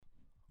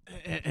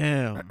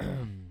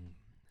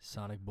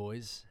Sonic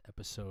Boys,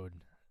 episode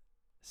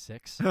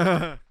 6.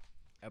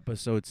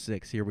 Episode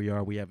 6. Here we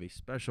are. We have a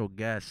special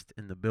guest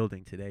in the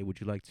building today.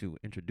 Would you like to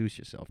introduce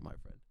yourself, my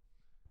friend?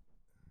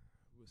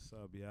 What's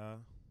up, y'all?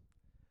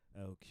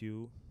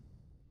 LQ.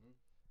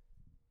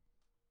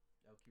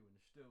 LQ in the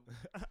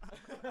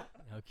stew.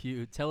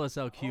 LQ, tell us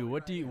LQ.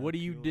 What do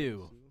you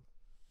do?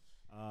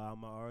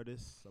 I'm an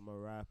artist. I'm a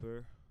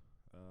rapper.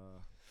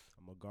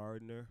 I'm a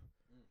gardener,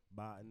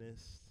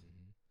 botanist,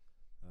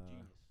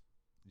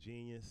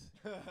 genius.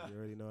 You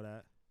already know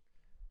that.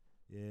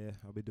 Yeah,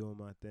 I'll be doing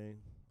my thing.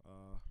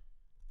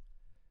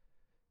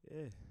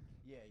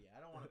 Yeah. I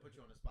don't want to put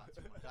you on the spot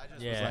too much. I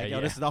just Yeah, was like, yo,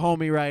 yeah. this is the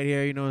homie right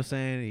here. You know what I'm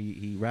saying?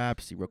 He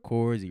raps, he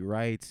records, he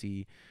writes,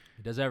 He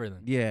does everything.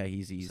 yeah,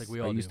 he's like we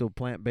are all you do. still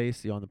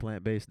plant-based? You on the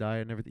plant-based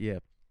diet and everything? Yeah.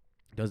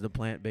 Does the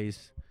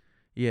plant-based,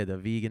 the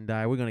vegan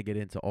diet. We're going to get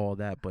into all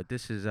that, but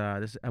this is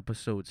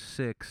episode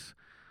 6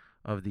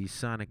 of the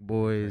Sonic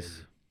Boys.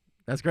 Crazy.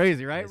 That's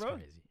crazy, right, That's bro?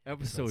 crazy.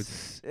 Episode That's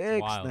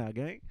 6 wild. now,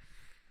 gang.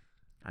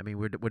 I mean,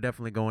 we're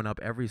definitely going up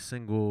every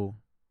single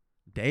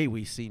day.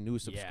 We see new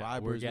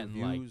subscribers, we're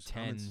getting reviews, like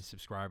 10 comments.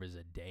 subscribers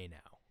a day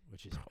now,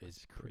 which is Bro, is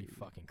it's pretty crazy.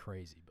 fucking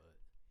crazy. But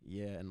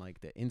Yeah, and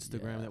like the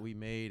Instagram Yeah. that we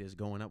made is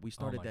going up. We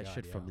started my that God,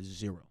 shit yeah. from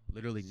zero,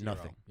 literally zero.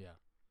 nothing. Yeah,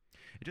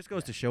 It just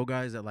goes Yeah. to show,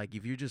 guys, that like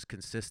if you're just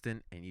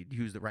consistent and you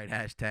use the right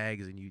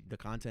hashtags and the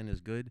content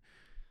is good,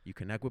 you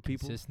connect with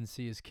people.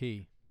 consistency is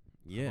key.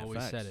 Yeah, I've always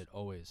facts. said it.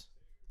 Always.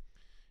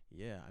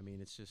 Yeah, I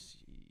mean, it's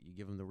just you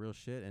give them the real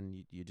shit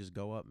and you just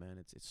go up, man.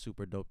 It's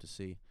super dope to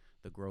see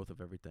the growth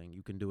of everything.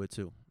 You can do it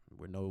too.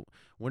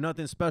 We're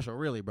nothing special,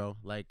 really, bro.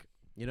 Like,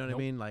 you know what Nope.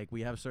 I mean? Like,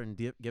 we have certain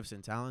gifts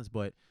and talents,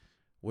 but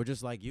we're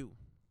just like you.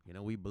 You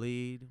know, we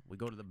bleed. We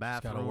go to the Just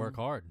bathroom. gotta work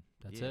hard.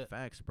 That's yeah, it.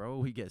 Facts, bro.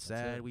 We get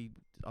sad. it. We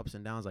ups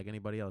and downs like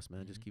anybody else,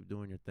 man. Just Mhm. keep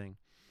doing your thing.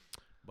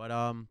 But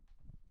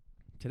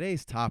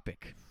today's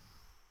topic.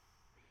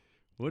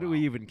 What do we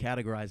Wow. even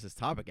categorize this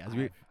topic as?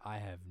 I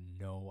have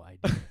no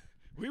idea.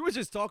 We were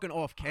just talking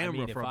off camera I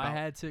mean, for if I about.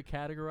 had to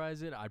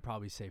categorize it, I'd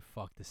probably say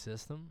fuck the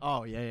system.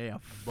 Oh yeah.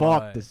 Fuck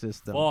But the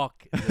system.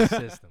 Fuck the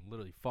system.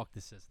 Literally, fuck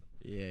the system.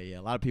 Yeah.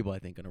 A lot of people I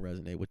think gonna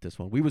resonate with this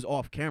one. We was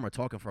off camera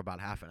talking for about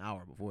half an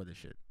hour before this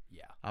shit,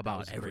 Yeah. About that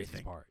was the craziest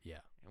everything. part. Yeah.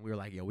 and we were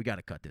like, yo, we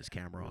gotta cut this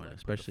camera We're on, like, put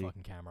especially the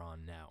fucking camera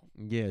on now.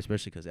 yeah,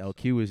 especially because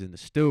LQ is in the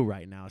stew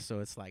right now. So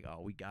it's like,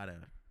 oh, we gotta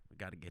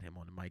get him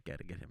on the mic,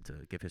 gotta get him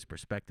to give his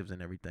perspectives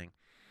and everything.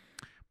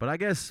 But I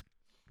guess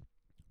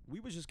we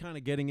was just kind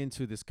of getting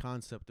into this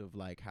concept of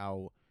like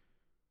how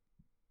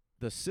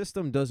the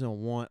system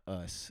doesn't want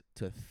us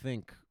to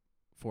think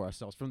for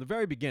ourselves from the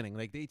very beginning.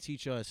 Like they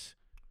teach us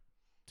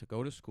to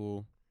go to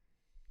school,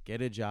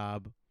 get a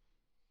job,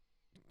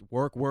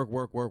 work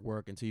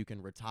until you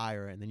can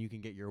retire, and then you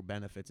can get your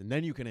benefits, and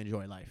then you can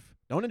enjoy life.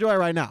 Don't enjoy it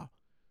right now.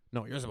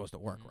 No, you're supposed to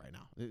work right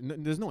now.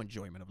 There's no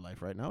enjoyment of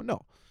life right now.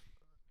 No.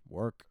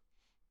 Work.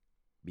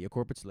 Be a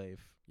corporate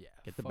slave. Yeah.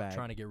 Get the fuck bag.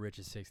 trying to get rich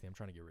at 60. I'm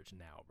trying to get rich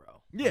now,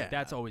 bro. Yeah. Like,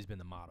 that's always been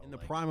the motto. In the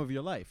like, prime of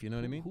your life, you know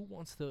what I mean? Who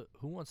wants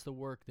to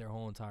work their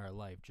whole entire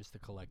life just to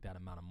collect that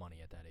amount of money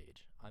at that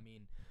age? I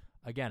mean,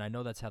 again, I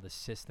know that's how the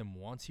system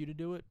wants you to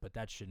do it, but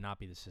that should not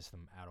be the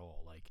system at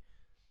all. Like,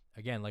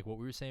 again, like what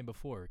we were saying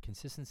before,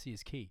 consistency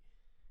is key.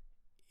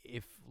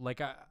 If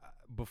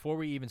before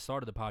we even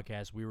started the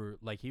podcast, we were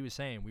like he was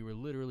saying, we were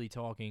literally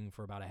talking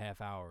for about a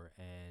half hour,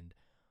 and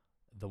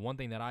the one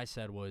thing that I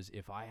said was,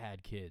 if I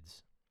had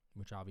kids,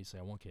 which obviously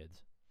I want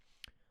kids,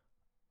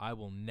 I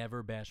will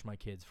never bash my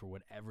kids for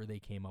whatever they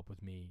came up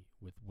with me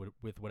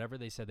with whatever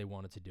they said they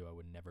wanted to do. I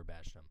would never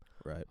bash them.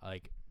 Right.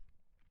 Like,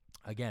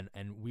 again,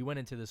 and we went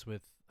into this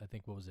with, I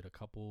think, what was it, a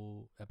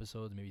couple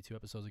episodes, maybe 2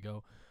 episodes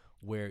ago,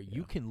 where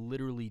you can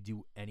literally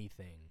do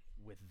anything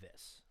with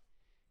this.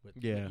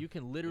 Yeah. You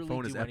can literally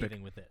phone is do epic.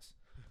 anything with this.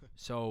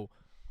 So,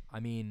 I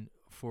mean,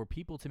 for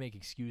people to make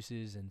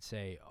excuses and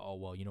say, oh,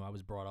 well, I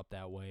was brought up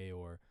that way,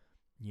 or,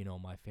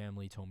 my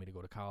family told me to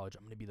go to college,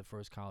 I'm going to be the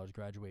first college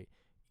graduate.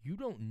 You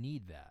don't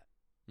need that.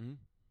 Mm-hmm.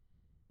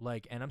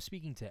 Like, and I'm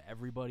speaking to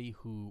everybody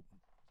who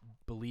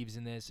believes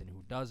in this and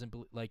who doesn't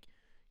believe. Like,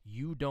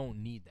 you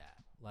don't need that.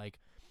 Like,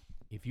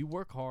 if you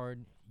work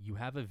hard, you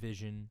have a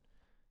vision,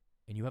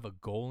 and you have a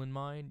goal in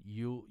mind,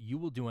 you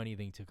will do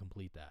anything to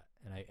complete that.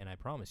 And I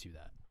promise you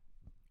that.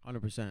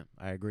 100%.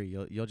 I agree.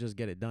 You'll just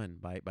get it done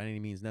by any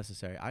means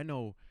necessary. I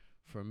know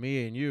for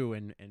me and you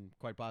and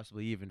quite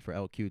possibly even for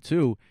LQ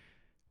too,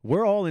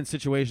 we're all in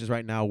situations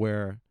right now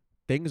where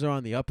things are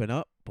on the up and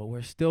up, but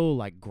we're still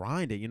like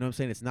grinding. You know what I'm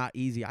saying? It's not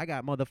easy. I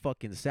got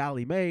motherfucking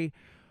Sally Mae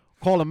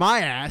calling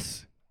my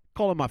ass,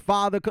 calling my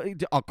father,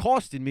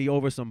 accosting me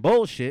over some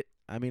bullshit.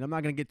 I mean, I'm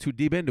not going to get too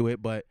deep into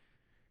it, but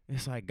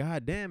it's like,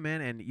 God damn,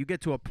 man. And you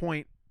get to a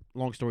point,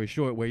 long story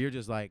short, where you're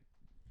just like,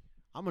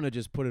 I'm going to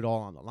just put it all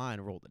on the line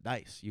and roll the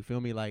dice. You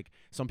feel me? Like,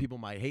 some people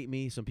might hate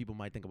me. Some people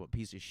might think I'm a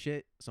piece of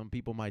shit. Some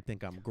people might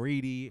think I'm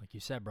greedy. Like you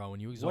said, bro,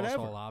 when you exhaust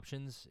Whatever. all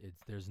options,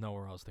 there's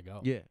nowhere else to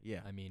go. Yeah.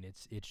 I mean,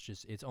 it's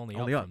only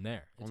Only up up. from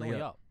there. It's Only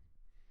only up. up.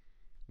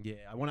 Yeah,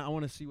 I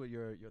want to see what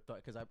your thought,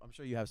 because I'm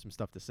sure you have some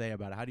stuff to say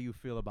about it. How do you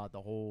feel about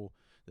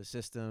the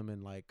system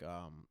and like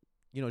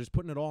just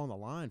putting it all on the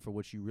line for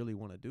what you really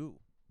want to do.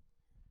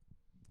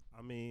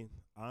 I mean,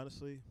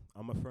 honestly,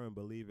 I'm a firm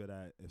believer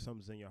that if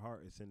something's in your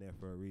heart, it's in there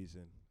for a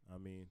reason. I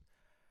mean,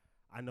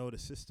 I know the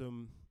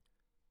system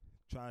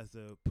tries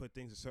to put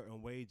things a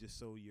certain way just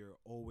so you're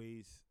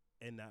always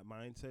in that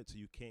mindset so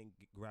you can't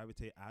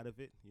gravitate out of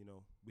it.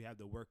 We have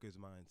the worker's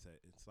mindset.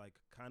 It's like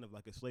kind of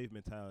like a slave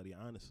mentality,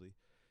 honestly.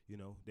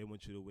 They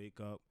want you to wake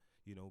up,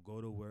 go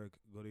to work,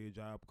 go to your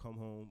job, come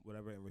home,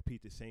 whatever, and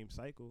repeat the same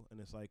cycle. And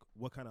it's like,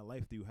 what kind of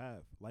life do you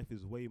have? Life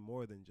is way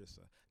more than just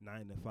a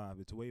 9 to 5.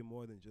 It's way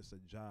more than just a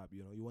job.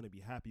 You want to be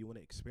happy. You want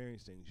to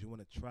experience things. You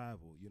want to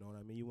travel. You know what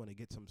I mean? You want to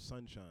get some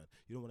sunshine.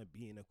 You don't want to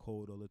be in the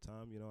cold all the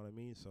time. You know what I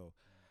mean? So,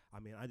 I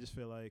mean, I just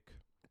feel like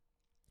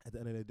at the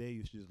end of the day,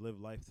 you should just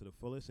live life to the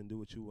fullest and do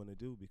what you want to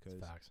do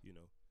because, Facts. you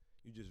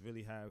just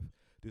really have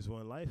this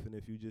one life. And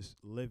if you just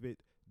live it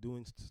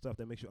doing stuff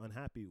that makes you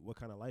unhappy, what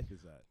kind of life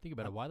is that? Think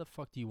about it. Why the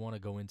fuck do you want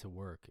to go into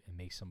work and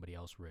make somebody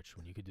else rich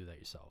when you could do that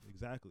yourself?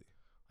 Exactly.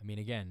 I mean,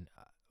 again,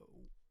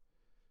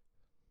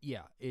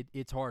 yeah,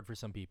 it's hard for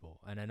some people.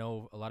 And I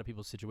know a lot of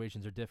people's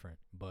situations are different.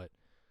 But,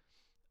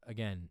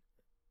 again,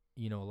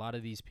 a lot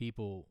of these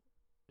people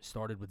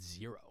started with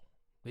zero.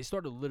 They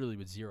started literally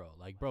with zero.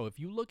 Like, bro, if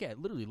you look at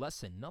literally less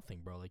than nothing,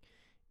 bro, like,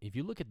 if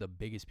you look at the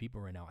biggest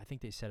people right now, I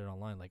think they said it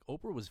online. Like,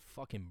 Oprah was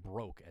fucking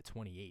broke at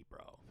 28, bro.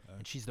 Facts.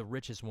 And she's the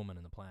richest woman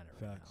on the planet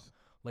right now. Facts.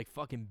 Like,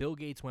 fucking Bill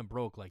Gates went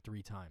broke like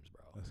 3 times,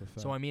 bro. That's a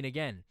fact. So, I mean,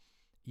 again,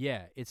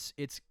 yeah, it's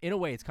in a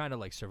way, it's kind of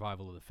like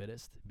survival of the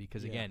fittest.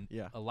 Because, again,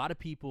 a lot of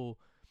people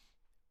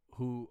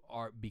who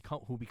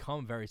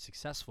become very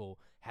successful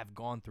have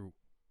gone through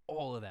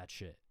all of that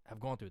shit. Have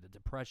gone through the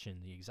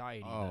depression, the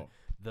anxiety,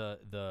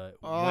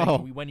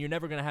 when you're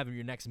never gonna have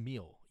your next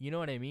meal. You know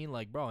what I mean?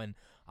 Like, bro, and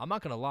I'm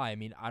not gonna lie. I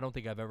mean, I don't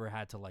think I've ever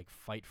had to like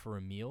fight for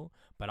a meal,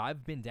 but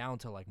I've been down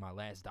to like my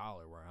last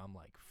dollar where I'm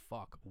like,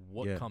 fuck,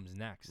 what comes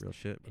next? Real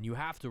shit. And you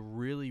have to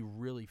really,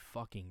 really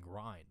fucking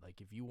grind.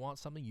 Like, if you want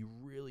something, you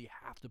really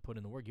have to put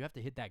in the work. You have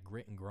to hit that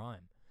grit and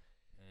grime.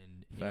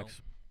 And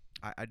Facts.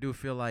 I do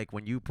feel like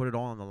when you put it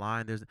all on the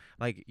line, there's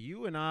like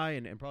you and I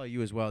and probably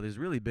you as well, there's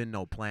really been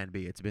no plan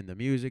B. It's been the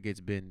music, it's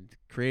been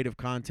creative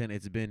content,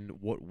 it's been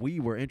what we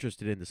were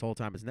interested in this whole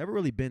time. It's never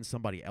really been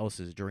somebody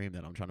else's dream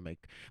that I'm trying to make.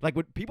 Like,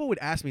 when people would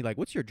ask me, like,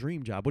 what's your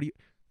dream job?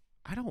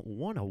 I don't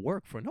want to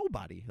work for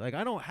nobody. Like,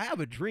 I don't have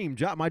a dream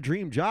job. My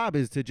dream job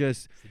is to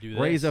just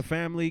raise a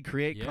family,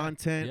 create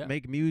content,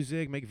 make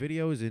music, make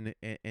videos,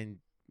 and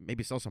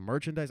maybe sell some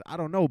merchandise. I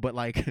don't know, but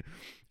like,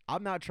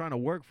 I'm not trying to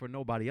work for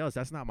nobody else.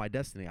 That's not my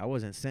destiny. I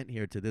wasn't sent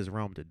here to this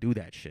realm to do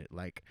that shit.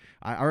 Like,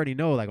 I already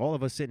know, like, all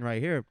of us sitting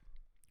right here,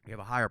 we have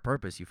a higher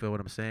purpose. You feel what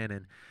I'm saying?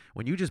 And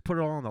when you just put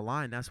it all on the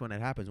line, that's when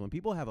it happens. When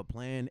people have a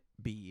plan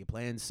B,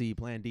 plan C,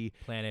 plan D.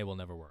 Plan A will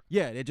never work.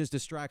 Yeah, it just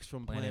distracts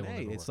from plan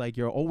A. It's like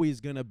you're always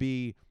going to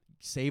be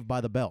saved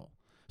by the bell.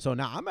 So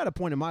now I'm at a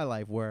point in my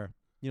life where,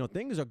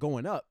 things are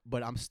going up,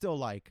 but I'm still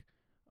like,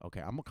 okay,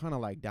 I'm kind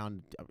of like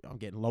down. I'm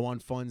getting low on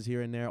funds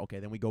here and there. Okay,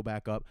 then we go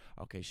back up.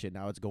 Okay, shit,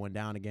 now it's going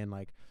down again.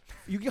 Like,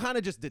 you kind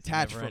of just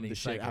detach from the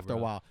shit after a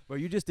while. Where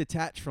you just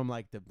detach from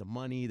like the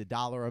money, the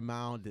dollar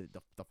amount,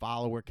 the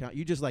follower count.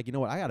 You just like, you know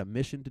what? I got a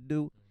mission to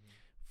do.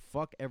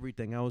 Fuck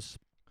everything else.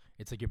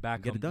 It's like your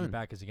back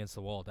is against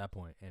the wall at that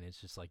point, and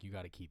it's just like you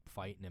got to keep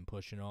fighting and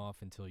pushing off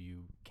until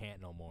you can't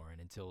no more,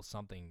 and until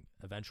something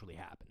eventually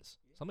happens.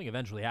 Something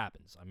eventually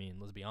happens. I mean,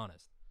 let's be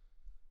honest.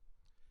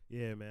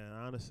 Yeah, man.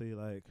 Honestly,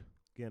 like,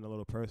 getting a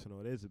little personal,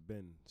 there's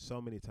been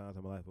so many times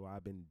in my life where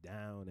I've been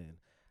down and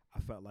I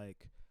felt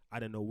like I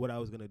didn't know what I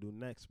was going to do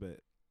next, but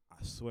I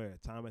swear,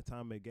 time and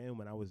time again,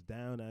 when I was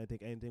down and I didn't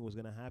think anything was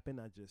going to happen,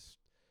 I just,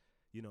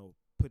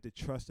 put the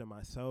trust in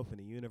myself and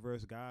the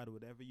universe, God,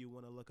 whatever you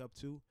want to look up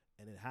to,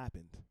 and it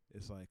happened.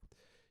 It's like,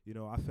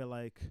 I feel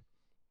like,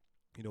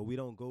 we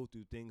don't go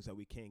through things that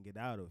we can't get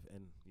out of,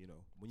 and,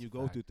 when you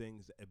go through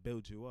things, it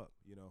builds you up,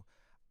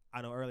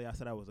 I know earlier I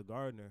said I was a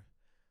gardener.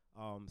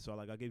 So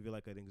like I'll give you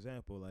like an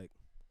example, like,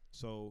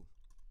 so,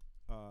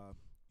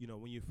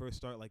 when you first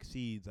start like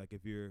seeds, like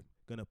if you're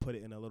gonna put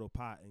it in a little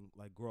pot and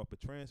like grow up a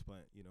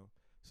transplant,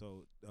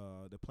 so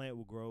the plant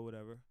will grow,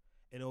 whatever,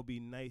 and it'll be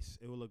nice.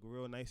 It will look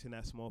real nice in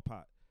that small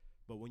pot.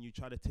 But when you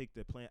try to take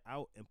the plant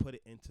out and put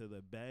it into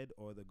the bed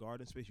or the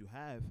garden space you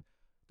have,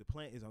 the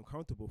plant is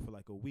uncomfortable for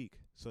like a week.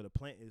 So the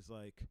plant is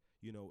like,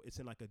 it's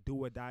in like a do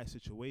or die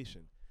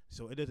situation.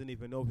 So it doesn't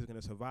even know if it's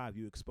gonna survive.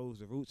 You expose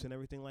the roots and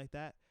everything like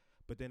that.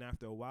 But then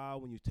after a while,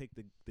 when you take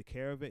the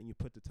care of it and you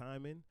put the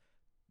time in,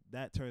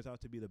 that turns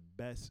out to be the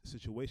best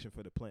situation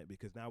for the plant,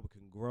 because now it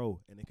can grow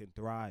and it can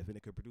thrive and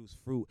it can produce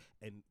fruit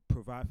and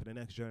provide for the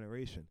next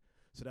generation.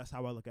 So that's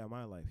how I look at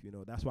my life.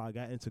 That's why I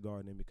got into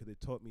gardening, because it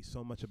taught me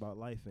so much about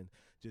life, and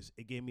just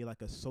it gave me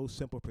like a so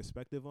simple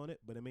perspective on it,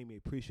 but it made me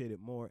appreciate it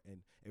more, and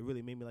it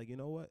really made me like, you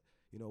know what?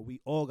 We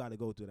all got to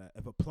go through that.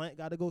 If a plant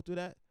got to go through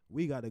that,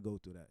 we got to go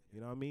through that.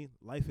 You know what I mean?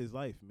 Life is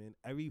life, man.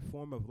 Every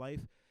form of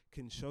life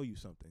can show you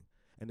something.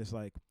 And it's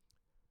like,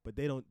 but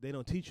they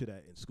don't teach you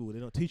that in school. They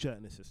don't teach you that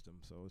in the system.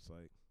 So it's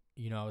like,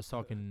 I was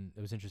talking.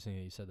 It was interesting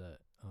that you said that.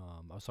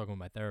 I was talking with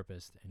my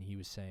therapist, and he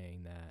was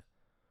saying that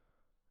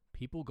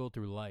people go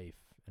through life,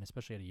 and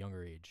especially at a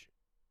younger age,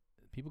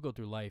 people go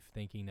through life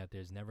thinking that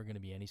there's never going to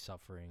be any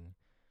suffering,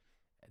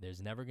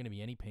 there's never going to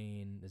be any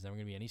pain, there's never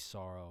going to be any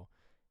sorrow,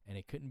 and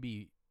it couldn't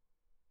be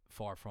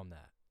far from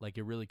that. Like,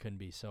 it really couldn't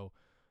be. So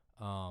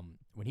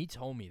when he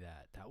told me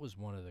that, that was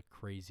one of the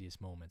craziest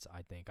moments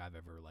I think I've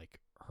ever, like,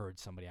 heard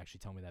somebody actually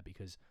tell me that,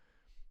 because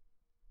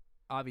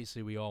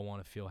obviously we all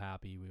want to feel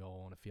happy, we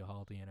all want to feel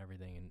healthy and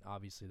everything, and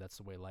obviously that's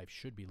the way life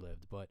should be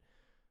lived, but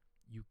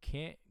you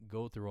can't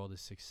go through all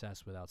this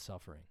success without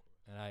suffering.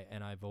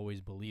 And I've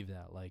always believed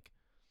that. Like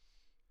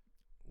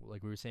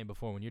we were saying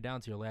before, when you're down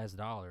to your last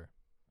dollar,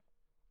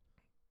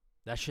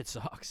 that shit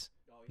sucks.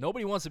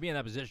 Nobody wants to be in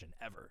that position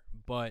ever.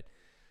 But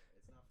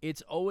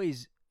it's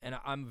always, and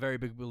I'm a very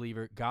big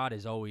believer, God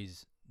is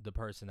always the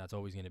person that's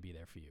always going to be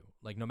there for you.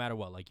 Like, no matter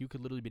what. Like, you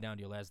could literally be down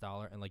to your last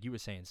dollar, and like you were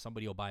saying,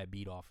 somebody will buy a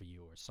beat off of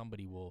you, or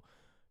somebody will,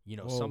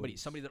 somebody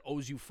that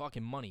owes you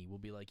fucking money will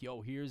be like,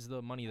 yo, here's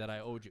the money that I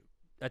owed you.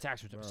 A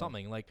tax return,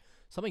 something. Like,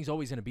 something's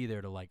always going to be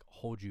there to, like,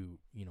 hold you,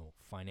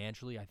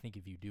 financially, I think,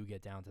 if you do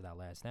get down to that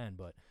last end.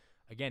 But,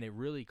 again, it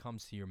really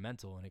comes to your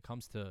mental, and it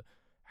comes to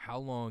how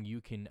long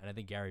you can, and I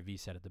think Gary Vee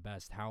said it the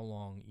best, how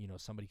long,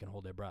 somebody can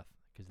hold their breath.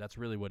 Because that's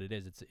really what it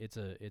is.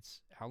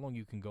 It's how long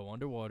you can go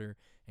underwater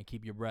and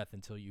keep your breath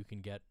until you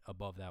can get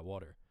above that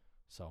water.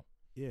 So.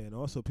 Yeah, and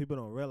also people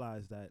don't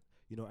realize that,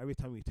 every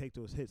time you take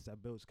those hits,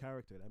 that builds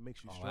character. That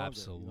makes you stronger.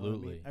 Absolutely. You know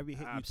what I mean? Every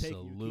hit you take,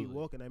 you keep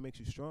walking, that makes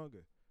you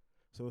stronger.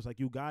 So it's like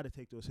you got to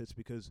take those hits,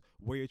 because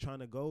where you're trying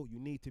to go, you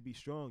need to be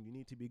strong. You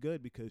need to be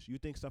good, because you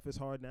think stuff is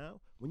hard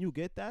now. When you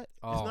get that,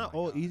 it's not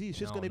all easy. It's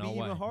just going to be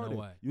even harder. No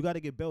way. You got to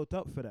get built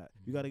up for that.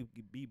 You got to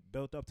be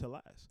built up to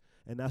last.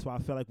 And that's why I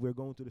feel like we're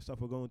going through the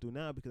stuff we're going through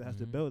now, because it has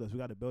to build us. We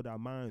got to build our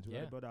minds. We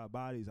got to build our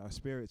bodies, our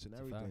spirits, and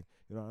everything.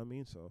 You know what I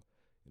mean? So,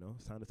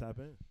 it's time to tap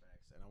in.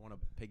 And I want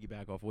to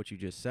piggyback off what you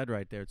just said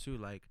right there, too.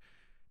 Like,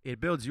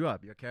 it builds you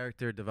up. Your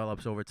character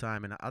develops over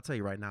time. And I'll tell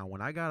you right now,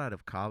 when I got out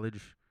of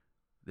college,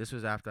 this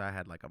was after I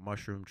had, like, a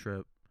mushroom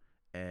trip,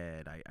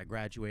 and I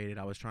graduated.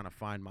 I was trying to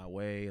find my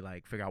way,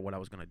 like, figure out what I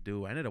was going to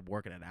do. I ended up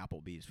working at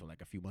Applebee's for,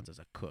 like, a few months as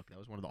a cook. That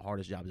was one of the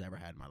hardest jobs I ever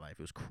had in my life.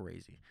 It was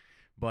crazy.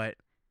 But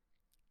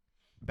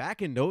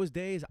back in those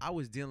days, I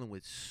was dealing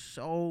with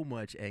so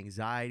much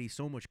anxiety,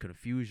 so much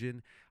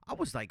confusion. I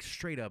was, like,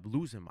 straight up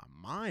losing my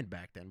mind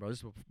back then, bro.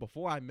 This was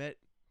before I met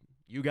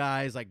you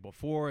guys, like,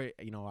 before,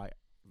 I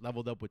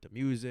leveled up with the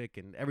music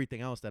and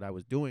everything else that I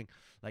was doing.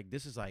 Like,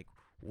 this is, like,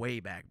 way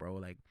back, bro.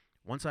 Like,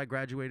 once I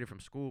graduated from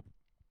school,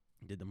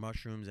 did the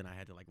mushrooms, and I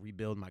had to, like,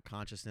 rebuild my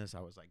consciousness. I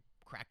was, like,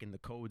 cracking the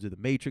codes of the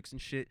Matrix and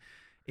shit.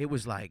 It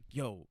was like,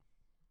 yo,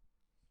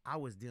 I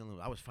was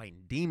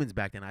fighting demons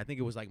back then. I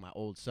think it was, like, my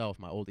old self,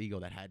 my old ego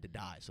that had to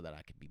die so that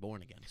I could be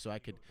born again, so I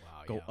could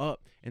go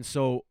up. And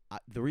so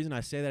the reason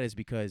I say that is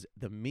because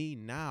the me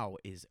now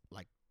is,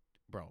 like,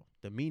 bro,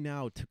 the me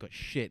now took a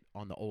shit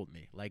on the old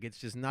me. Like, it's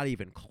just not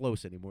even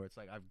close anymore. It's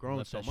like I've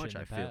grown so much,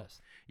 I feel.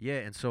 Yeah,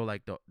 and so,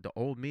 like, the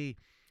old me,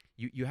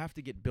 you have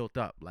to get built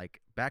up.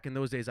 Like, back in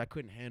those days, I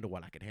couldn't handle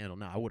what I could handle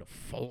now. I would have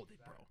folded,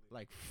 bro.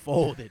 Like,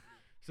 folded.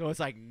 So it's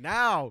like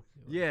now,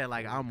 yeah,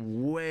 like,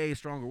 I'm way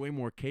stronger, way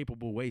more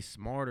capable, way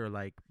smarter,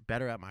 like,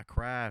 better at my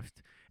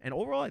craft. And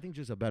overall, I think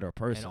just a better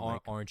person. And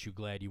aren't you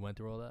glad you went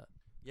through all that?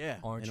 Yeah.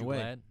 Aren't you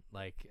glad?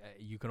 Like,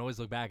 you can always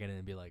look back at it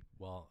and be like,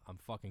 well, I'm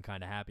fucking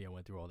kind of happy I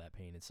went through all that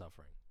pain and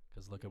suffering,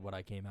 because look at what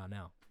I came out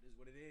now. It is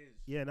what it is.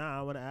 Yeah,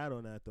 I want to add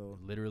on that, though.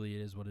 Literally,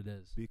 it is what it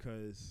is.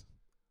 Because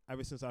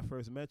ever since I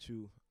first met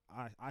you,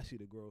 I see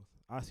the growth.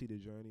 I see the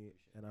journey,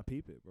 and I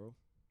peep it, bro.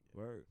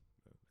 Word.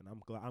 And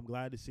I'm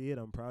glad to see it.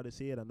 I'm proud to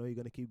see it. I know you're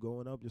going to keep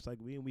going up just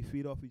like me, and we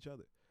feed off each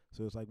other.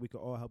 So it's like we can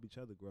all help each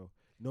other grow.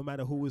 No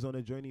matter who was on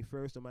the journey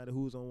first, no matter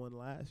who was on one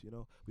last,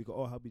 we can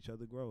all help each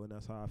other grow. And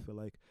that's how I feel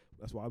like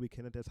that's why we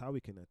connect. That's how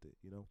we connected,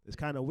 It's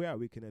kind of weird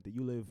we connected.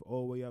 You live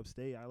all the way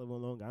upstate. I live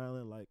on Long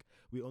Island. Like,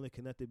 we only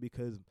connected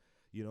because,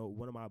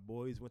 one of my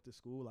boys went to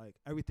school. Like,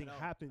 everything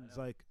happens,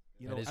 like,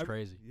 that is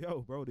crazy.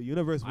 Yo, bro, the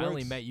universe works. I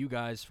only met you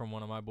guys from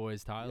one of my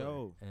boys, Tyler.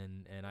 Yo.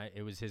 And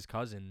it was his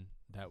cousin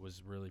that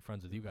was really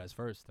friends with you guys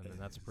first, and then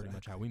that's pretty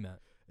much how we met.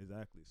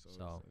 Exactly.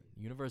 So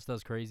universe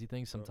does crazy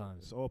things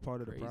sometimes. It's all part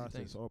of the process.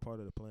 Things. It's all part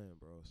of the plan,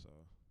 bro. So,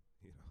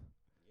 Yeah,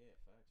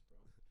 facts,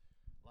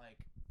 bro. Like,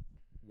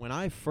 when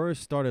I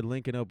first started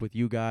linking up with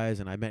you guys,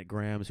 and I met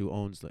Grams, who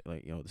owns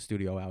the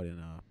studio out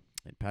in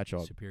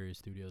Patchogue. Superior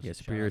Studios. Yeah,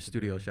 Superior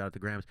Studios. Shout out to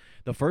Grams.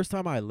 The first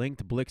time I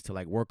linked Blix to,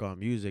 like, work on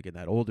music in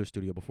that older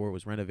studio before it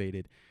was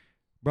renovated,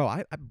 bro,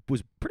 I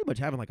was pretty much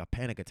having, like, a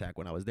panic attack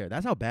when I was there.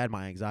 That's how bad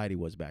my anxiety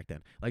was back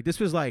then. Like, this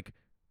was, like,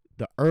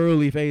 the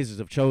early phases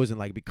of Chosen,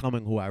 like,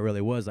 becoming who I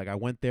really was. Like, I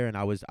went there, and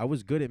I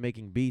was good at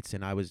making beats,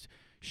 and I was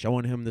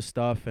showing him the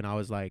stuff, and I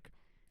was like,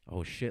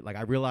 oh, shit. Like,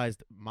 I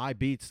realized my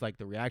beats, like,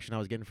 the reaction I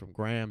was getting from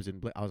Grams,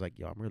 and I was like,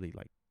 yo, I'm really,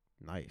 like,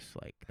 nice.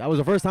 Like, that was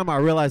the first time I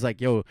realized,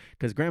 like, yo,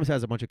 because Grams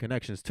has a bunch of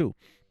connections too,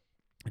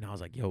 and I was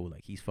like, yo,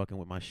 like, he's fucking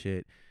with my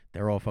shit,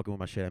 they're all fucking with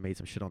my shit. I made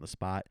some shit on the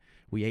spot.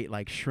 We ate,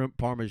 like, shrimp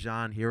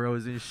parmesan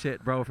heroes and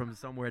shit, bro, from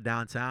somewhere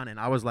downtown, and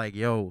I was like,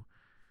 yo,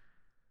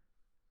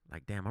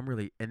 like, damn, I'm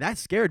really, and that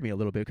scared me a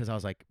little bit, because I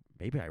was like,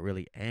 maybe I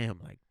really am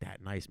like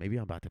that nice. Maybe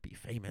I'm about to be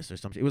famous or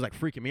something. It was like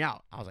freaking me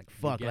out. I was like, You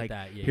fuck, get like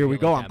that, yeah, here you we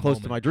get, go. like, I'm that close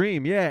to moment. my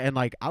dream. Yeah. And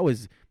like I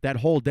was that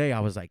whole day, I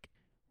was like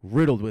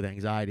riddled with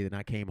anxiety. Then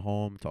I came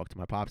home, talked to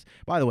my pops.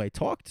 By the way,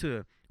 talk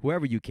to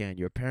whoever you can,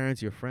 your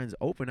parents, your friends,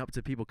 open up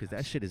to people because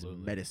that shit is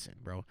Absolutely. medicine,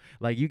 bro.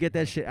 Like you get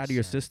that shit out of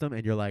your 100%. system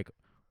and you're like,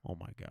 oh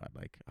my God,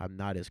 like I'm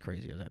not as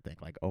crazy as I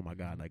think. Like, oh my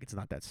God, like it's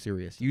not that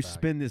serious. a You fact.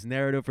 spin this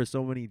narrative for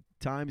so many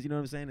times, you know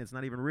what I'm saying? It's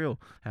not even real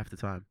half the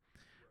time.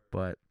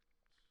 But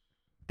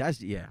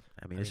that's yeah.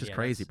 I mean, it's just yeah,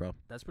 crazy, bro.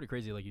 That's pretty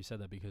crazy, like you said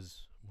that,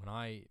 because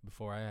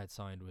before I had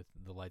signed with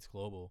the Lights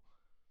Global,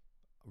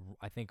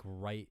 I think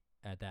right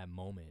at that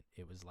moment,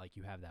 it was like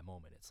you have that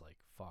moment. It's like,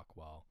 fuck,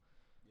 well,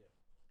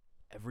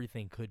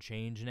 everything could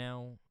change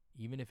now,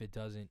 even if it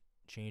doesn't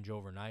change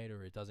overnight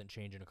or it doesn't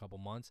change in a couple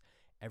months.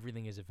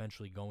 Everything is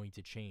eventually going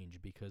to change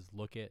because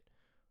look at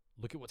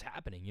what's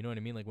happening. You know what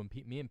I mean? Like when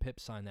me and Pip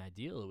signed that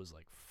deal, it was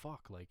like,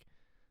 fuck, like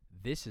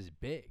this is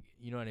big.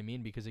 You know what I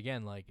mean? Because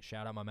again, like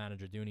shout out my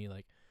manager Dooney,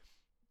 like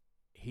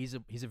he's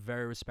a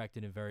very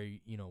respected and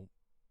very,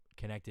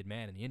 connected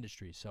man in the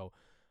industry. So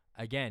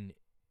again,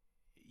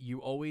 you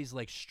always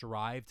like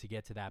strive to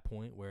get to that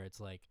point where it's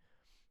like,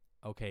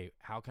 okay,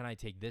 how can I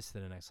take this to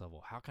the next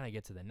level? How can I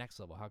get to the next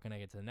level? How can I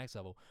get to the next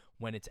level?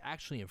 When it's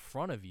actually in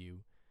front of you,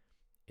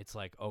 it's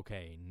like,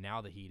 okay,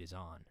 now the heat is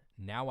on.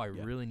 Now I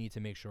really need to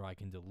make sure I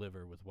can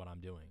deliver with what I'm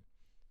doing.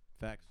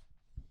 Facts.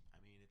 I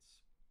mean,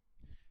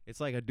 it's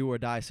like a do or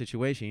die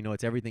situation. You know,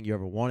 it's everything you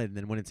ever wanted, and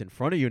then when it's in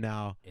front of you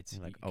now, It's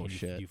you're like, can oh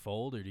shit. Do you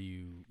fold or do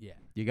you? Yeah.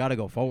 You got to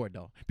go forward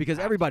though, because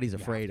have to. everybody's You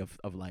have afraid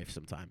of life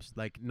sometimes.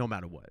 Like no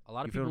matter what. A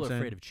lot of You feel people what are I'm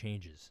afraid saying? of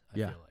changes. I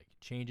Yeah. feel like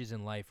changes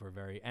in life are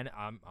very, and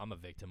I'm a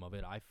victim of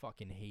it. I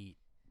fucking hate.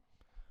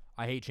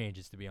 I hate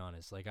changes, to be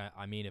honest. Like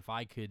I mean, if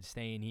I could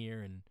stay in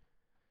here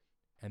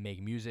and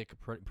make music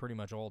pretty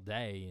much all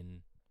day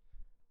and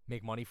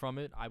make money from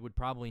it, I would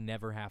probably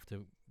never have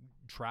to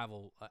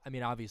travel. I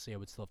mean, obviously I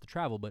would still have to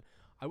travel, but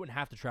I wouldn't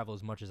have to travel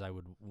as much as I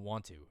would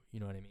want to. You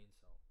know what I mean?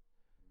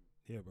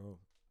 So Yeah, bro.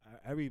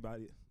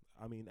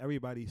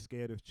 Everybody's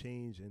scared of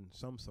change in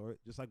some sort.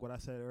 Just like what I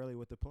said earlier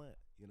with the plant.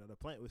 You know, the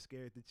plant was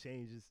scared to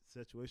change its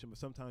situation, but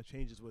sometimes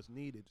change is what's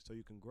needed so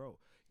you can grow.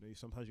 You know,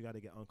 sometimes you got to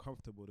get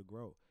uncomfortable to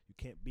grow. You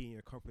can't be in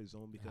your comfort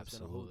zone because it's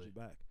gonna hold you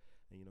back,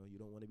 and you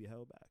don't want to be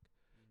held back.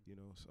 You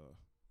know, so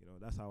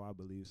that's how I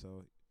believe.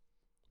 So,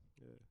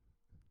 yeah.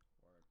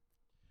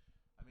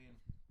 I mean,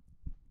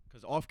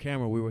 because off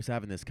camera we was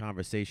having this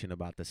conversation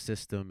about the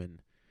system, and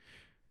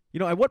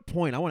at what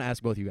point I want to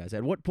ask both of you guys.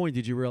 At what point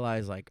did you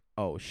realize like,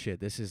 oh shit,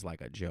 this is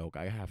like a joke?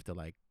 I have to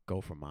like go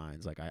for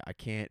mines. Like I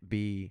can't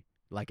be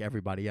like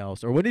everybody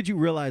else. Or when did you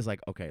realize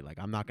like, okay, like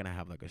I'm not gonna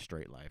have like a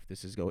straight life.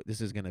 This is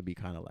gonna be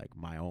kind of like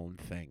my own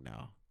thing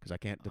now because I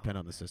can't depend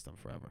on the system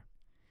forever.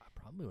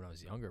 probably when I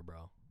was younger,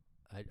 bro.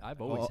 I've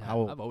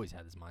How- always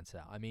had this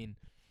mindset. I mean,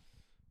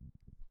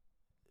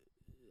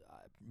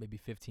 maybe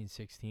 15,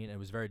 16. It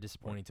was very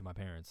disappointing to my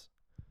parents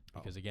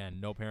because again,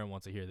 no parent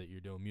wants to hear that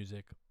you're doing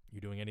music, you're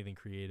doing anything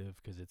creative,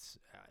 because it's.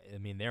 I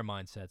mean, their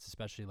mindsets,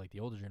 especially like the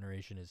older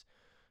generation, is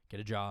get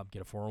a job,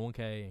 get a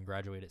 401k, and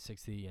graduate at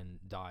 60 and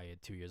die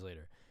at 2 years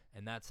later.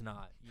 And that's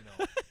not,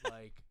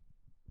 like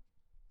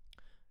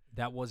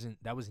that was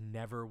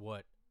never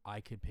what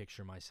I could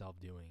picture myself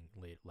doing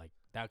late. Like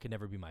that could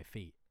never be my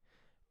fate.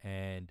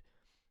 And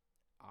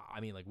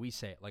I mean, like we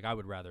say, like I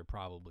would rather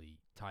probably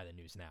tie the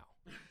noose now.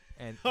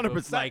 And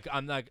 100%. like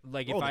I'm not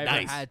like Roll the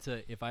dice.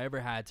 if I ever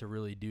had to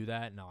really do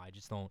that, no, I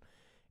just don't.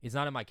 It's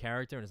not in my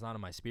character and it's not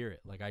in my spirit.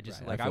 Like I just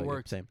Right, like I I feel you.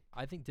 worked. Same.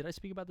 I think did I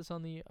speak about this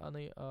on the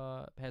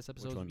past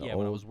episodes? one, the Yeah,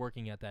 when I old- was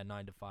working at that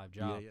 9 to 5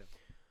 job. Yeah.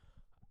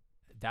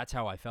 That's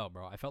how I felt,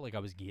 bro. I felt like I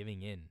was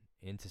giving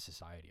into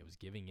society. I was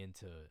giving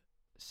into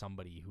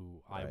somebody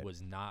who I Right.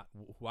 was not,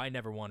 who I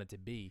never wanted to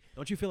be.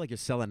 Don't you feel like you're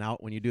selling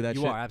out when you do that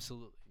You shit? are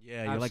absolutely. Yeah,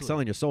 you're like Absolutely.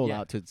 selling your soul Yeah.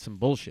 out to some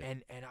bullshit.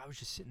 And I was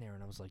just sitting there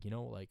and I was like,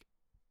 like,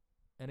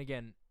 and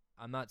again,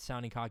 I'm not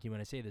sounding cocky when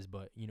I say this,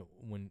 but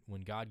when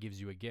God gives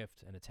you a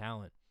gift and a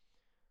talent,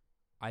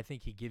 I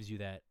think He gives you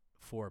that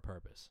for a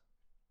purpose.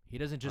 He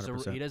doesn't just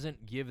 100%. He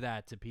doesn't give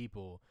that to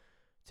people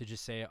to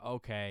just say,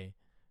 okay,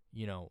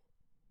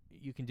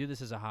 you can do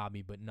this as a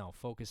hobby, but no,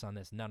 focus on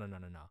this. No.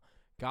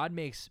 God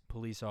makes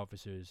police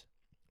officers.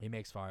 He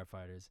makes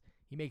firefighters.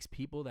 He makes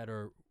people that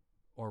are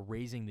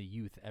raising the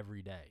youth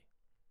every day.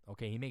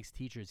 Okay, He makes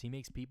teachers. He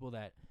makes people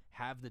that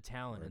have the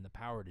talent and the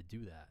power to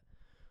do that.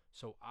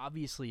 So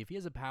obviously, if He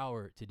has the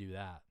power to do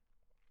that,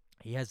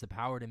 He has the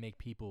power to make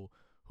people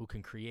who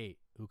can create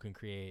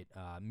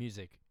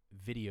music,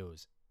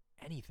 videos,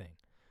 anything.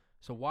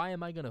 So why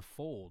am I gonna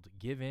fold,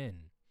 give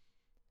in,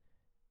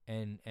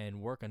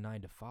 and work a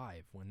 9 to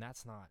 5 when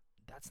that's not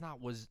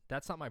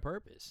my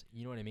purpose?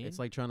 You know what I mean? It's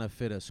like trying to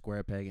fit a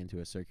square peg into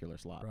a circular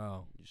slot.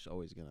 Bro, You're just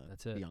always gonna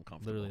That's it. be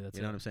uncomfortable. Literally, that's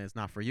you know it. what I'm saying? It's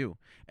not for you.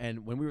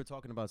 And when we were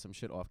talking about some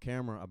shit off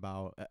camera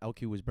about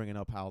LQ was bringing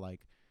up how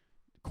like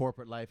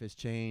corporate life has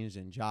changed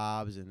and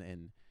jobs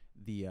and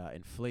the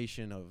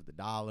inflation of the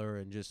dollar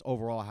and just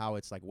overall how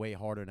it's like way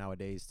harder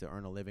nowadays to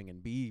earn a living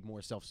and be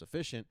more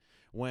self-sufficient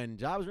when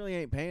jobs really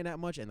ain't paying that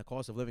much and the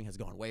cost of living has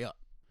gone way up.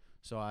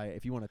 So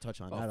if you want to touch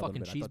on Oh, that a little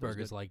fucking bit, I thought that was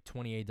cheeseburger's good. like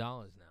 $28 now,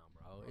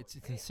 bro. It's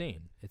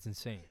insane. It's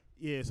insane.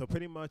 Yeah, so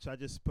pretty much I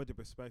just put the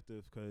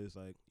perspective because,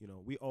 like,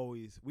 we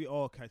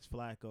all catch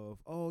flack of,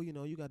 oh,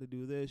 you got to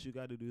do this, you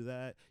got to do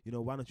that.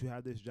 Why don't you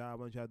have this job?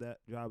 Why don't you have that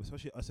job?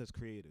 Especially us as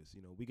creators.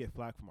 We get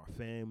flack from our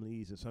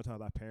families and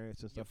sometimes our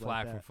parents and Get stuff like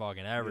flack that. from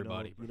fucking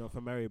everybody.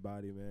 From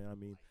everybody, man. I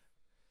mean,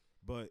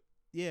 but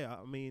yeah,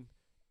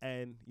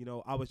 and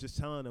I was just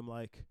telling them,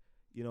 like,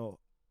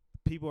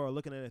 people are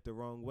looking at it the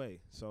wrong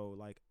way. So,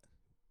 like,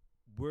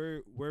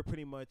 we're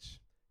pretty much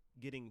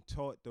getting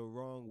taught the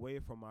wrong way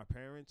from our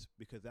parents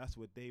because that's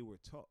what they were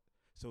taught.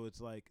 So it's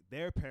like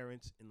their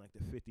parents in like the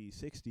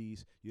 50s,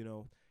 60s,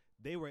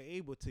 they were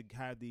able to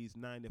have these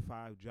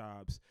 9-to-5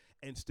 jobs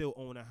and still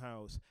own a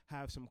house,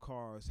 have some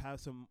cars,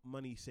 have some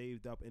money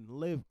saved up, and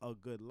live a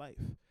good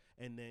life.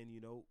 And then,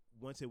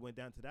 once it went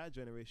down to that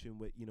generation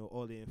with,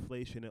 all the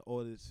inflation and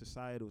all the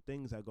societal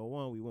things that go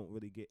on, we won't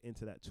really get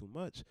into that too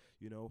much,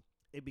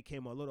 it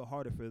became a little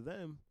harder for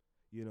them,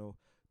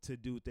 to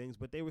do things,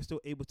 but they were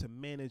still able to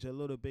manage a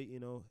little bit,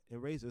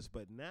 and raise us.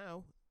 But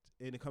now,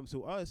 when it comes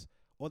to us,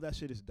 all that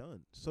shit is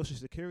done. Social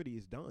Security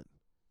is done.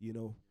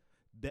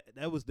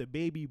 That was the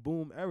baby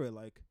boom era.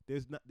 Like,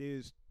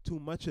 there's too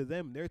much of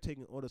them. They're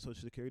taking all the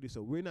Social Security,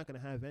 so we're not gonna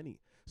have any.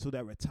 So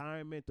that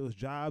retirement, those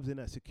jobs, and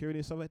that security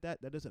and stuff like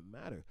that doesn't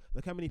matter.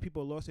 Look how many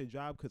people lost their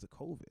job because of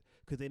COVID,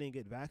 because they didn't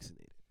get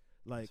vaccinated.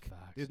 Like,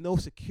 there's no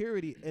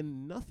security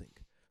and nothing.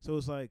 So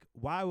it's like,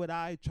 why would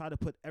I try to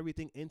put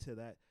everything into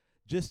that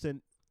just to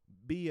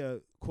be a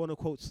quote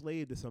unquote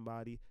slave to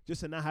somebody,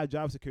 just to not have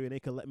job security and they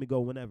can let me go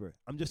whenever?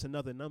 I'm just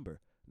another number.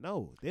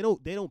 No, they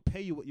don't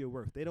pay you what you're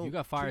worth. They don't. You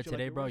got fired treat you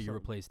today, like bro. worth You're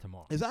something. replaced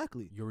tomorrow.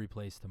 Exactly. You're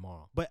replaced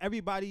tomorrow. But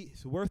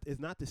everybody's worth is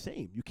not the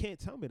same. You can't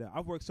tell me that.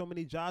 I've worked so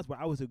many jobs where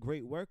I was a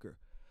great worker,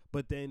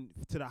 but then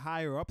to the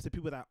higher ups, the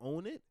people that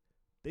own it,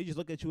 they just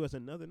look at you as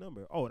another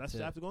number. Oh, that's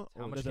it. after going.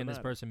 How much can this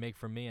person make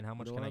from me, and how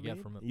much can I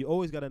get from him? You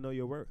always got to know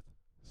your worth.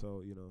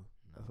 So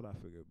that's what I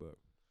figured. But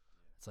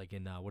it's like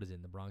in what is it,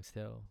 in the Bronx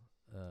Tale?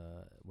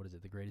 What is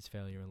it? The greatest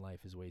failure in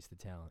life is wasted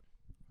talent.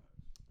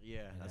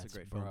 Yeah, And that's a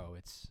great bro. film.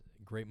 It's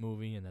a great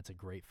movie, and that's a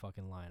great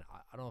fucking line.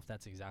 I don't know if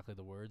that's exactly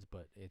the words,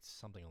 but it's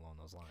something along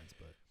those lines.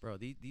 But Bro,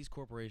 these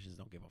corporations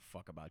don't give a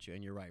fuck about you.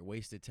 And you're right,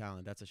 wasted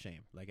talent, that's a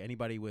shame. Like,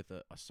 anybody with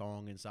a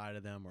song inside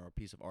of them or a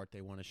piece of art they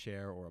want to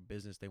share or a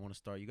business they want to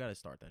start, you got to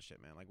start that shit,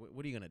 man. Like,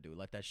 what are you going to do?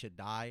 Let that shit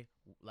die?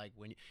 Like,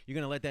 when you're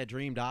going to let that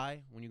dream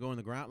die when you go in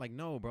the ground? Like,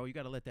 no, bro, you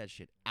got to let that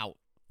shit out.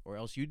 Or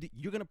else you're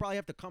going to probably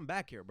have to come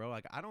back here, bro.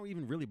 Like, I don't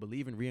even really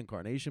believe in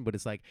reincarnation, but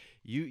it's like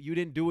you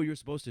didn't do what you're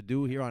supposed to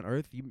do here on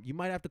Earth. You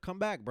might have to come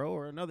back, bro,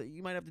 or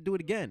you might have to do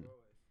it again.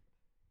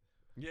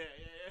 Yeah.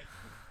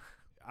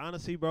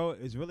 Honestly, bro,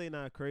 it's really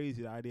not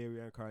crazy, the idea of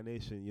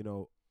reincarnation,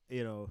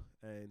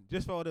 and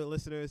just for all the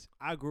listeners,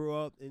 I grew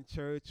up in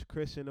church,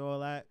 Christian,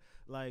 all that.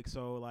 Like,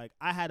 so, like,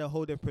 I had a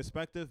whole different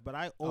perspective, but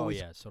I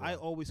always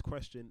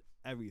question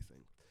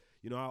everything.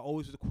 I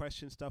always would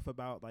question stuff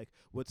about, like,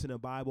 what's in the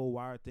Bible,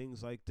 why are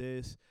things like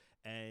this,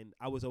 and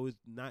I was always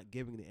not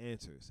giving the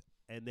answers.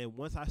 And then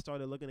once I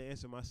started looking to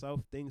answer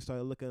myself, things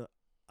started looking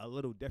a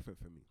little different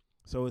for me.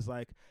 So it's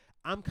like,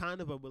 I'm kind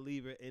of a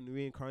believer in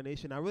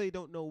reincarnation. I really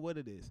don't know what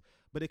it is,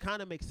 but it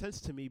kind of makes sense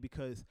to me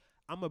because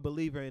I'm a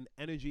believer in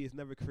energy is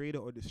never created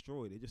or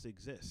destroyed. It just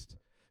exists.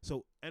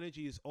 So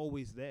energy is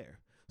always there.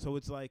 So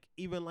it's like,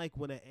 even like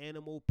when an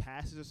animal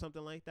passes or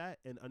something like that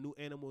and a new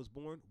animal is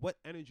born, what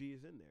energy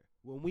is in there?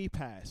 When we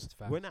pass,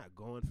 we're not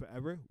going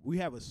forever. We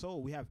have a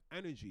soul. We have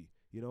energy.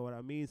 You know what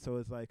I mean? So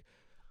it's like,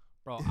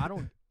 bro, I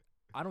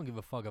don't give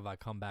a fuck if I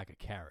come back a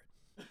carrot.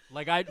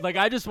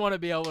 I just want to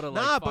be able to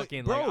I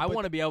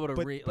want to be able to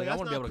I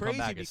want to be able to come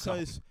back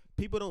because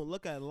people don't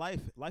look at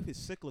life. Life is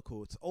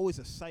cyclical. It's always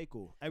a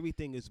cycle.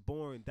 Everything is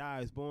born,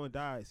 dies, born,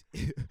 dies.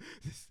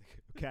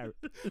 Carrot.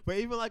 But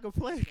even like a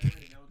plant.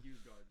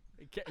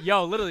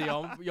 Yo, literally,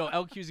 yo,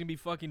 LQ's gonna be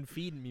fucking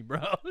feeding me,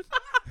 bro.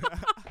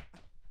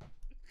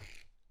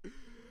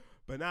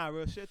 But nah,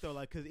 real shit though,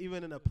 like, cause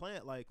even in a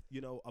plant, like,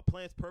 a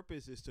plant's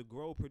purpose is to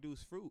grow,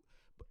 produce fruit,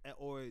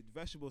 or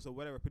vegetables or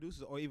whatever it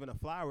produces, or even a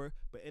flower.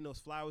 But in those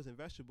flowers and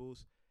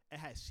vegetables, it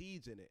has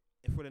seeds in it,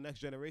 and for the next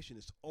generation,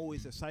 it's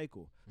always a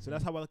cycle. So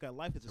that's how I look at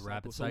life. It's a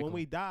cycle. So when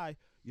we die,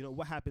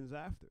 what happens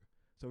after?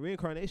 So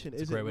reincarnation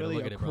isn't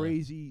really a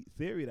crazy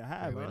theory to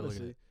have.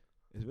 Honestly,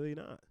 it's really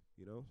not.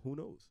 Who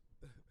knows?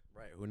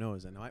 Right, who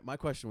knows? And my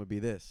question would be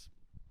this.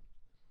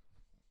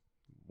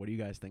 What do you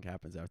guys think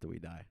happens after we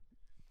die?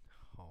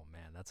 Oh,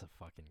 man, that's a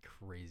fucking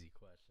crazy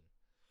question.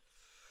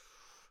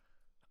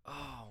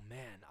 Oh,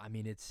 man. I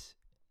mean,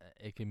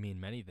 it can mean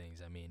many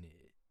things. I mean,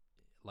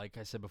 like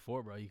I said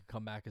before, bro, you can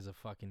come back as a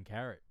fucking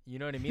carrot. You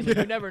know what I mean? Like,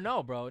 you never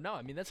know, bro. No,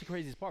 I mean, that's the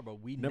craziest part, bro.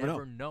 We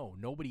never know.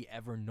 Nobody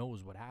ever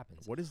knows what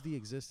happens. What is the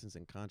existence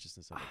and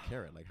consciousness of a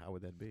carrot? Like, how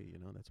would that be?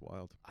 That's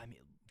wild. I mean,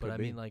 but I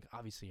mean, like,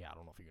 obviously, I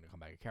don't know if you're going to come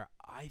back a carrot.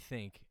 I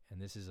think, and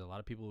this is a lot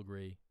of people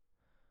agree,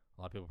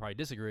 a lot of people probably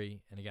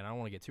disagree. And again, I don't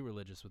want to get too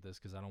religious with this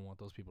because I don't want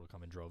those people to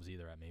come in droves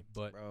either at me.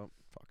 But bro,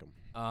 fuck them.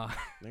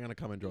 They're going to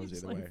come in droves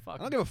either like, way. I him.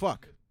 don't give a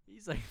fuck.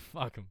 He's like,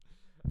 fuck him.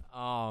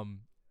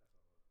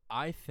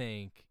 I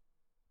think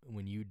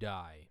when you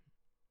die,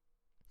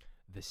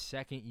 the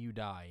second you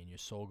die and your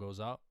soul goes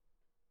up,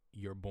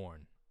 you're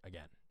born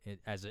again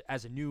as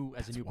a new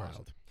person.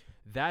 Wild.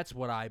 That's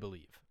what I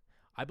believe.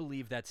 I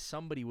believe that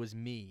somebody was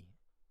me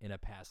in a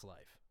past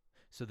life.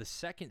 So the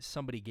second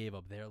somebody gave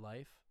up their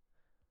life,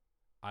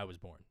 I was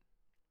born.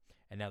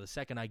 And now the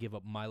second I give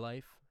up my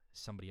life,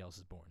 somebody else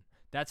is born.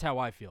 That's how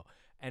I feel.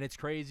 And it's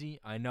crazy.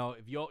 I know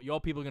if y'all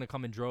people are going to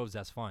come in droves,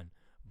 that's fine.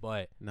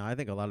 But No, I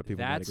think a lot of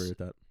people might agree with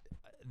that.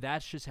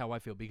 that's just how I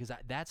feel because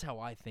that's how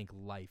I think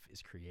life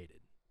is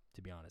created,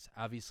 to be honest.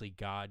 Obviously,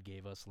 God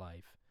gave us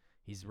life.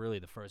 He's really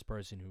the first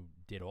person who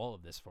did all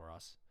of this for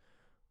us.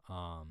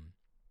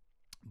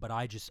 But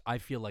I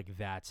feel like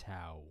that's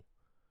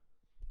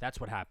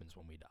what happens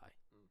when we die.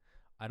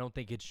 I don't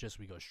think it's just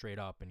we go straight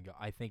up and go.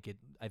 I think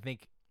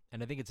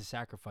it's a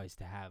sacrifice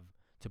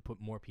to put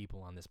more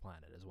people on this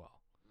planet as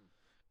well,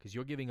 because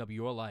you're giving up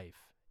your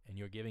life and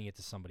you're giving it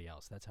to somebody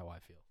else. That's how I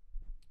feel.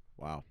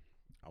 Wow.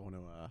 I want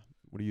to.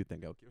 What do you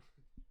think, LQ?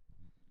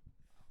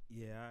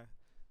 Yeah,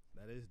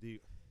 that is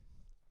deep.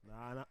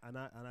 Nah, and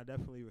I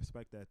definitely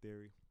respect that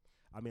theory.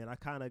 I mean, I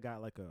kind of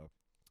got like a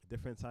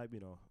different type.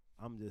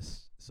 I'm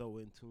just so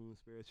in tune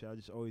spiritual. I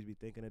just always be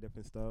thinking of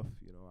different stuff.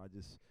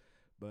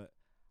 But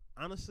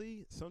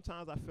honestly,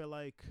 sometimes I feel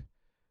like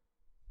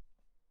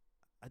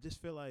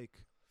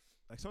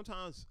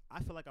sometimes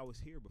I feel like I was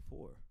here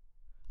before.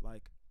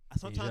 Like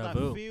sometimes Deja I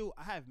vu. feel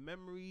I have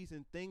memories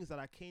and things that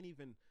I can't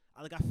even.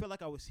 I feel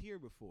like I was here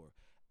before,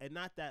 and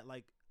not that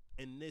like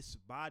in this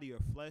body or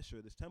flesh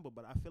or this temple,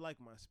 but I feel like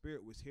my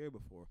spirit was here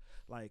before.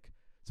 Like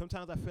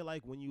sometimes I feel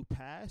like when you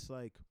pass,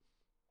 like,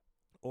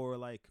 or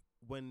like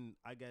when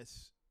I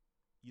guess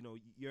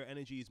your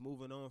energy is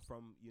moving on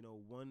from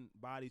one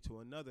body to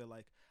another.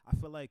 Like I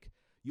feel like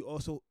you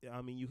also,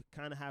 you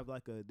kind of have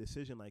like a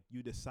decision. Like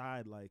you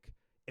decide like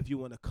if you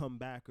want to come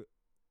back,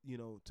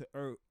 to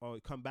Earth or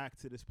come back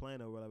to this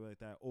planet or whatever like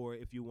that, or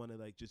if you want to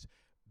like just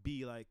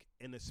be like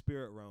in the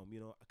spirit realm,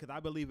 because I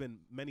believe in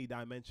many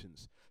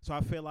dimensions. So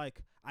I feel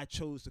like I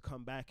chose to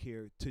come back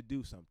here to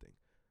do something,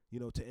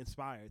 to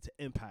inspire, to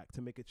impact,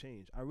 to make a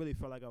change. I really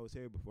felt like I was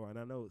here before, and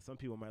I know some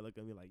people might look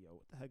at me like, yo,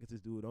 what the heck is this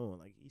dude on?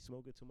 Like he's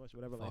smoking too much,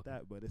 whatever, like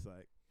that. But it's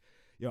like,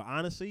 yo,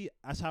 honestly,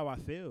 that's how I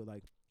feel.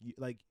 Like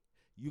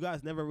you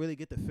guys never really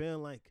get the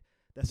feeling like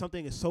that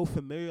something is so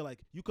familiar. Like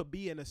you could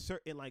be in a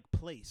certain like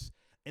place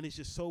and it's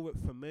just so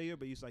familiar,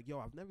 but you're like, yo,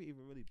 I've never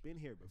even really been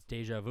here before. It's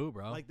deja vu,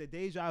 bro. Like the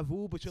deja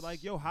vu, but you're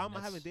like, yo, how am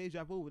I having That's-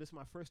 deja vu? But it's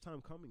my first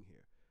time coming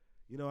here.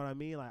 You know what I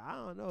mean? Like I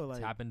don't know.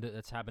 Like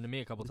That's happened to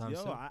me a couple times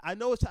yo, too. I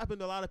know it's happened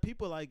to a lot of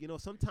people. Like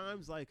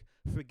sometimes like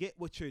forget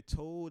what you're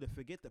told and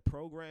forget the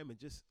program and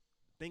just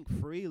think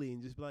freely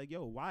and just be like,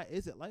 yo, why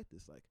is it like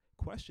this? Like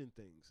question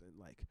things and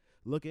like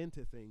look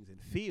into things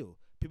and feel.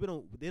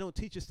 They don't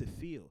teach us to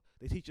feel.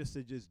 They teach us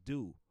to just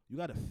do. You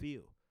gotta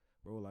feel,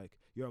 bro. Like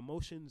your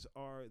emotions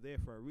are there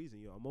for a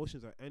reason. Your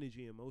emotions are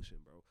energy in motion,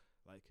 bro.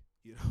 Like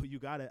you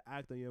gotta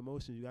act on your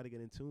emotions. You gotta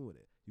get in tune with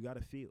it. You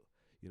gotta feel.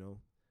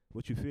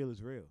 What you feel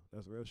is real.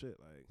 That's real shit.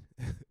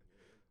 Like,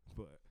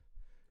 but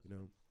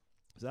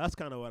so that's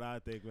kind of what I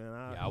think, man.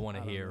 I want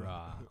to don't hear. know.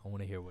 I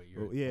want to hear what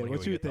you're. yeah, wanna what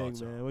hear you your think,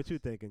 thoughts are. man? What you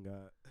thinking,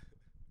 God?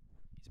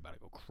 He's about to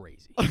go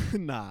crazy.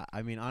 Nah,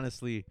 I mean,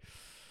 honestly,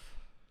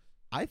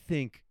 I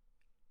think,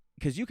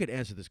 because you could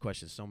answer this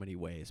question so many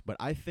ways, but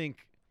I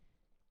think,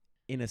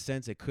 in a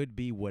sense, it could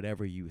be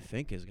whatever you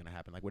think is going to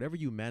happen. Like, whatever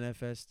you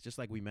manifest, just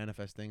like we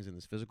manifest things in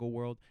this physical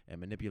world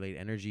and manipulate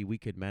energy, we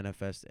could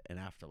manifest an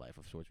afterlife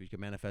of sorts. We could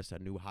manifest a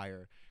new,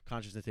 higher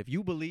consciousness. If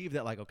you believe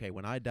that, like, okay,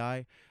 when I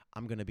die,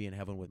 I'm going to be in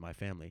heaven with my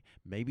family,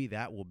 maybe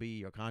that will be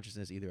your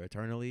consciousness either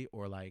eternally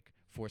or, like,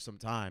 for some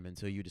time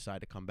until you decide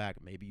to come back.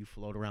 Maybe you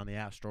float around the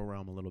astral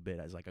realm a little bit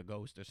as, like, a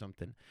ghost or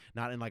something.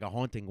 Not in, like, a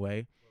haunting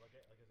way.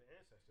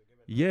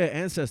 Yeah,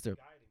 ancestor.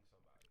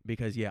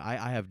 Because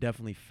I have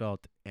definitely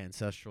felt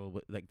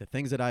ancestral, like the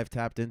things that I've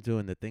tapped into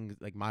and the things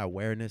like my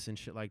awareness and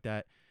shit like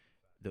that,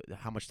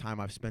 how much time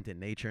I've spent in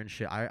nature and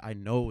shit. I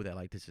know that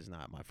like this is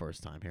not my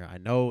first time here. I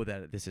know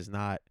that this is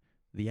not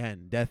the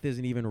end. Death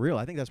isn't even real.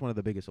 I think that's one of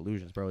the biggest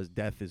illusions, bro. Is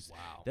death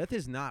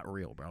is not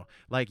real, bro.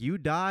 Like you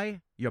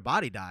die, your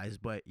body dies,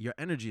 but your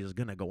energy is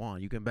gonna go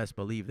on. You can best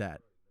believe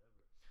that.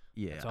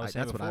 Yeah, That's what I was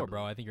saying that's what before, I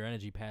bro. I think your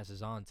energy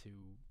passes on to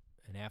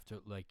an after,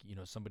 like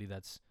somebody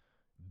that's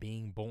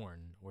being born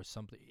or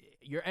something.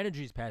 Your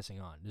energy is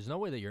passing on. There's no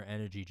way that your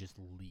energy just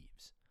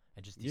leaves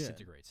and just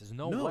disintegrates. There's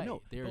no way.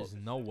 There is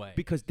no way.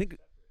 Because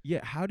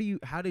how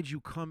did you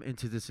come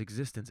into this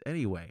existence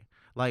anyway?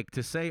 Like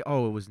to say,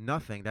 oh, it was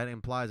nothing, that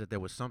implies that there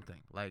was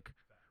something. Like,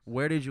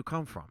 where did you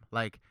come from?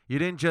 Like, you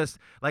didn't just,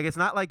 like, it's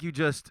not like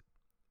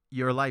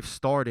your life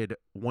started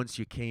once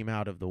you came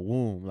out of the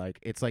womb. Like,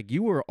 it's like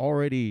you were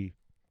already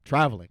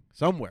traveling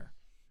somewhere.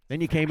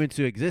 Then you came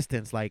into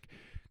existence. Like,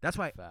 that's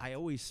why I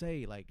always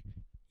say, like,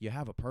 you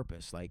have a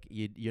purpose. Like,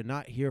 you're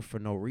not here for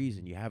no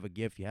reason. You have a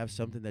gift. You have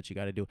something that you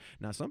got to do.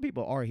 Now, some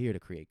people are here to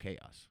create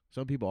chaos.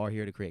 Some people are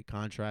here to create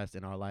contrast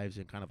in our lives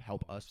and kind of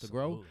help us to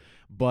grow.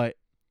 But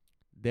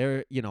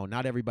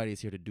not everybody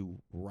is here to do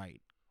right,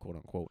 quote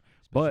unquote.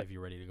 But if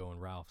you're ready to go in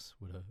Ralph's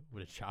with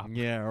a chop.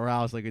 yeah, or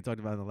else like we talked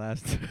about in the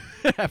last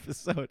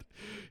episode.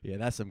 Yeah,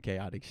 that's some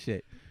chaotic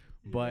shit.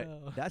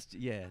 But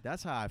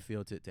that's how I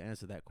feel to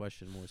answer that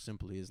question more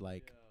simply is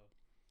like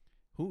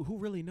who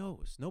really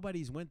knows?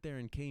 Nobody's went there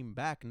and came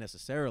back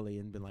necessarily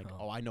and been like, No.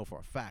 "Oh, I know for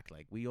a fact."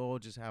 Like we all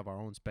just have our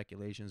own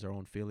speculations, our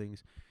own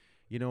feelings.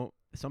 You know,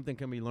 something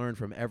can be learned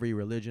from every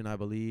religion, I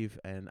believe.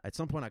 And at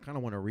some point I kind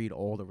of want to read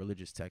all the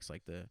religious texts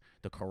like the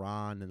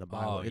Quran and the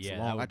Bible. Oh, It's yeah,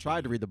 that long. I would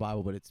tried to be- read the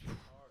Bible, but it's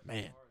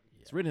man, Yeah.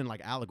 it's written in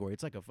like allegory.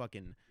 It's like a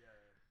fucking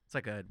it's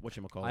like a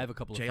whatchamacallit. I have a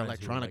couple of Jay friends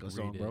who, like, Electronica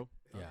song, read bro.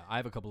 it. Yeah, I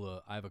have a couple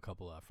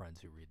of friends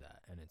who read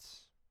that, and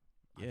it's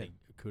I Yeah. think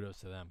kudos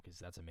to them because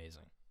that's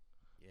amazing.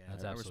 Yeah,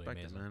 That's I absolutely respect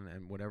it, amazing. man.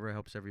 And whatever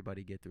helps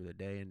everybody get through the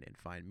day and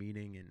find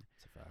meaning. And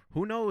It's a fact.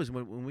 who knows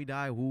when we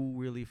die, who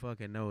really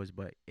fucking knows?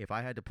 But if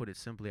I had to put it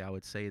simply, I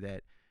would say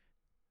that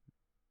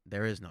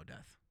there is no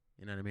death.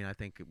 You know what I mean? I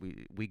think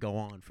we go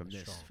on from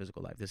That's this strong.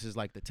 physical life. This is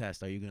like the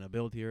test. Are you going to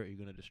build here or are you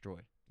going to destroy?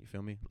 You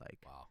feel me? Like,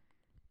 Wow.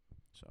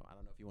 so I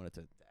don't know if you wanted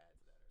to add to that or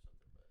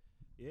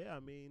something. Yeah, I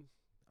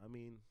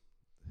mean,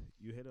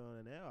 you hit it on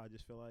the nail. I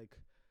just feel like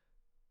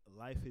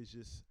life is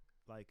just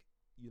like,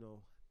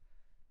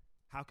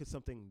 how could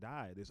something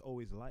die? There's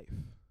always life.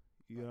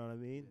 You know what I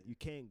mean? You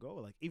can't go.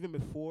 Like even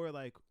before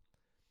like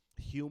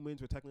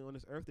humans were technically on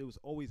this earth, there was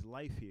always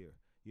life here.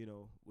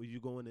 When you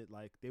go in it,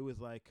 like there was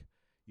like,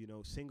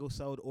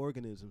 single-celled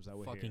organisms that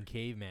were Fucking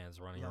here.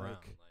 cavemans running Like, around.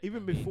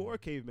 even I mean, before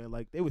cavemen,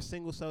 like there were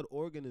single-celled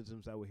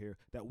organisms that were here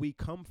that we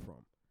come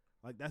from.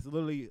 Like that's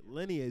literally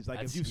lineage.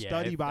 Like if you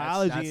study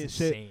biology that's and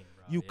shit, insane,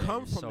 bro. you Yeah, come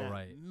you're from so that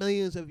right.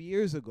 millions of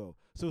years ago.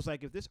 So it's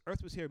like if this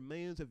earth was here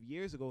millions of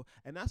years ago,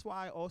 and that's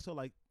why I also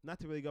like, not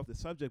to really go off the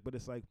subject, but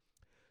it's like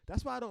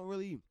that's why I don't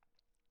really,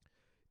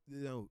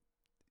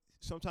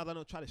 sometimes I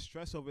don't try to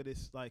stress over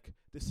this like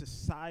this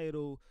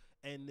societal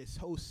and this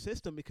whole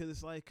system, because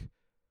it's like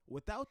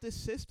without this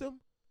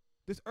system,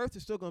 this earth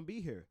is still gonna be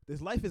here.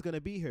 This life is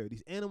gonna be here.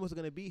 These animals are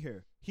gonna be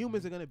here.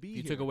 Humans are gonna be If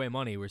you here. took away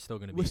money, we're still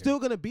gonna be. We're here. still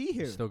gonna be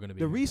here. We're still gonna be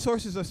The here.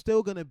 resources are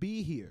still gonna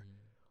be here.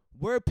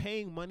 Mhm. We're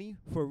paying money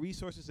for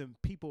resources and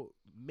people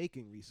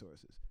making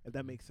resources, if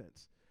that makes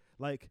sense.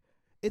 Like,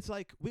 it's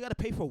like we got to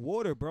pay for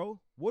water, bro.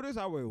 Water's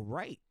our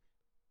right.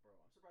 Bro,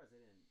 I'm surprised they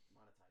didn't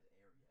monetize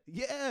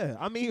air yet. Yeah,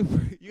 I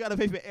mean, you got to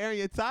pay for air in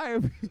your tire.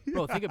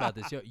 Bro, think about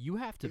this. Yo, you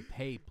have to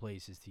pay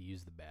places to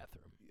use the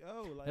bathroom.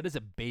 Yo, like, That is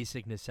a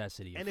basic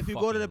necessity. and of if you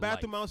go to the fucking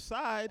bathroom life.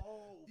 outside,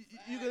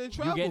 you get in You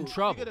trouble. get in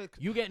trouble. You gotta-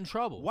 You get in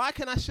trouble. why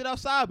can I shit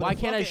outside? But Why a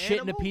can't I fucking shit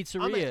in a animal? I'm an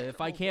pizzeria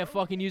if I animal, can't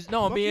bro. fucking use?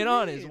 No, I'm Fuck being you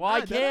honest. mean? Why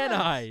Nah, can't deadass.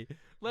 I?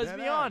 Let's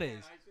be Deadass.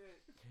 honest.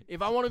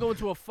 If I want to go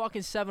into a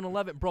fucking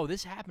 7-Eleven, bro,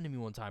 this happened to me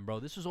one time,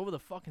 bro. This was over the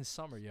fucking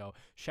summer, yo.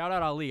 Shout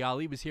out Ali.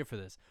 Ali was here for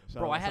this.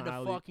 Shout Bro, out I had to to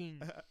Ali.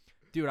 fucking...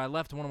 Dude, I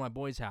left one of my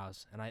boys'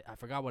 house, and I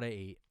forgot what I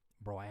ate.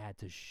 Bro, I had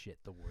to shit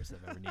the worst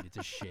I've ever needed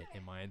to shit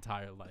in my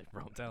entire life,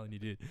 bro. I'm telling you,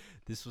 dude.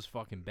 This was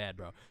fucking bad,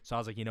 bro. So I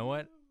was like, you know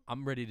what?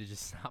 I'm ready to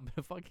just stop at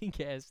a fucking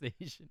gas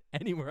station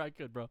anywhere I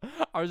could, bro.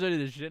 I was ready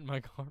to shit in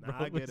my car, bro.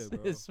 Nah, I get it, bro.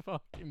 It's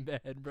fucking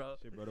bad, bro.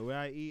 Shit, bro, the way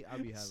I eat, I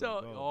be having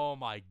So, to go. oh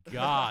my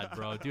god,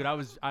 bro, dude, I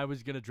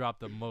was gonna drop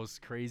the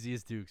most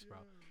craziest dukes, bro.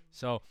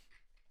 So,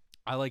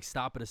 I like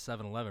stop at a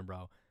 7-Eleven,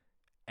 bro,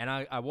 and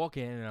I walk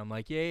in and I'm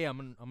like, yeah,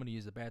 I'm gonna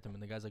use the bathroom,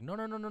 and the guy's like, no,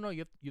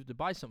 you have to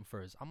buy something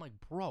first. I'm like,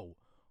 bro,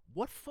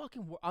 what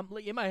fucking? I'm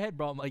like in my head,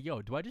 bro. I'm like,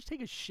 yo, do I just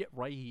take a shit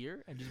right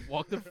here and just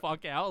walk the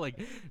fuck out, like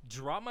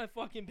drop my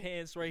fucking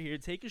pants right here,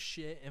 take a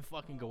shit, and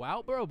fucking go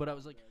out, bro? But I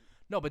was like,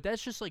 no, but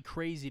that's just like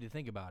crazy to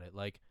think about it,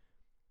 like.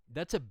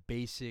 That's a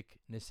basic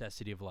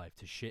necessity of life,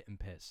 to shit and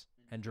piss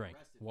and drink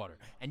water.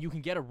 And you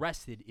can get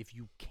arrested if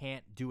you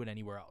can't do it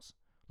anywhere else.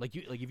 Like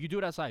if you do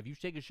it outside, if you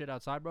take a shit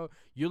outside, bro,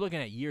 you're looking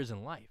at years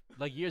in life,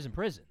 like years in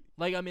prison.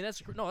 Like I mean, that's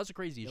the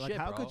craziest Like,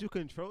 shit, how bro. could you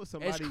control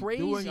somebody doing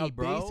crazy, a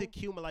bro. basic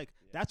human? Like,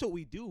 that's what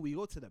we do. We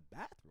go to the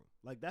bathroom.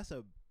 Like, that's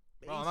a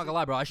Bro, I'm not gonna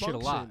lie, bro. I shit a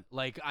lot. function.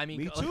 Like I mean,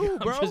 Me like, too,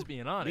 bro. I'm just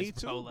being honest, Me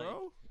too, bro.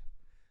 bro.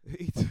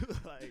 Me too,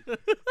 like,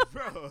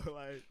 bro,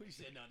 like, We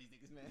shitting on these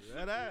niggas, man.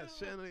 that ass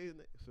shit on these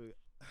niggas.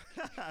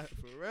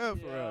 For real,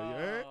 you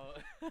heard?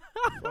 Yo.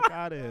 Fuck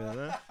out of here,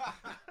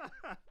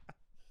 man.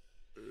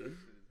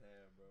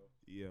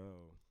 Yo,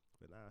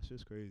 but nah,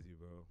 shit's crazy,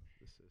 bro.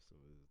 The system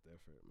is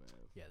different, man.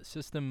 Yeah, the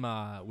system.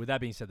 With that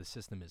being said, the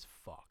system is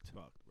fucked.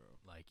 Fucked, bro.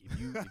 Like if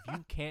you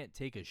can't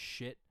take a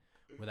shit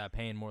without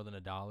paying more than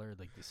 $1,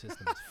 like the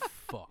system is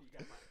fucked.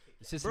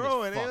 The system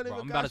Bro, is and they fucked, don't bro.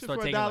 even I'm about to got you start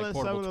for taking $1 like in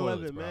portable 7-Eleven,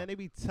 toilets, bro. man. They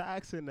be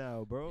taxing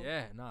now, bro.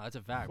 Yeah, no, that's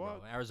a fact, bro.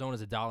 Fuck.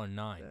 Arizona's $1.09.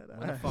 That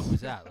When the ass. fuck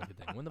was that? Like a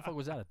thing. When the fuck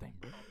was that a thing,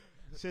 bro?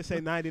 Shit say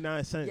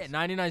 99 cents. Yeah,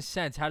 99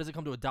 cents. How does it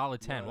come to $1.10?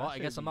 Yo, Well, that I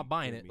guess shit I'm be not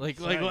buying getting it. me Like,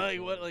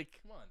 tight, what? bro. Like,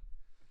 come on.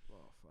 Oh,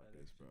 fuck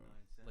this, bro.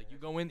 Like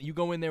you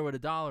go in there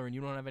with $1 and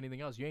you don't have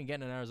anything else. You ain't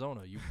getting in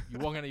Arizona. You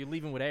walk in, you're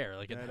leaving with air.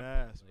 Like That in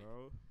ass,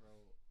 bro.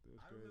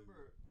 That's crazy.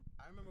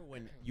 I remember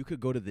when you could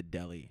go to the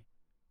deli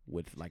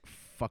with like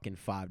fucking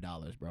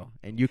 $5, bro,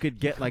 and you could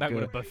get like back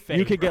with a a buffet,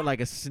 you could bro. get like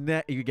a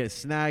snack. You could get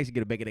snacks. You could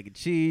get a bacon, egg, and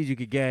cheese. You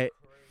could get,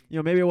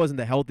 maybe it wasn't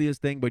the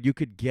healthiest thing, but you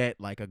could get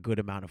like a good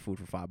amount of food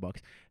for $5.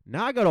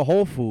 Now I go to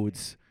Whole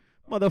Foods.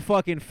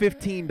 motherfucking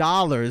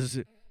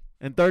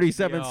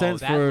 $15.37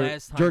 that for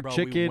last time, jerk bro, we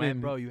chicken went,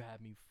 and bro, you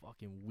had me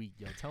fucking weak,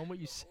 yo. Tell him what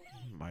you said.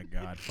 my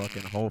God,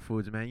 fucking Whole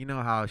Foods, man. You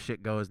know how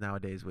shit goes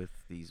nowadays with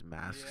these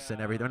masks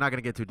and everything. We're not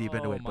gonna get too deep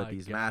into Oh it, but my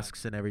these God.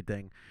 masks and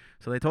everything.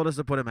 So they told us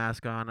to put a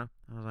mask on. I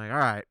was like, all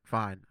right,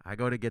 fine. I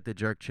go to get the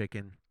jerk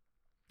chicken.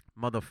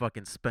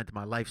 Motherfucking spent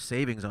my life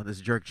savings on this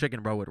jerk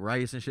chicken, bro, with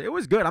rice and shit. It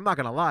was good. I'm not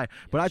gonna lie.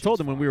 But Yeah, I shit told was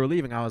them when we fire. were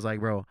leaving, I was like,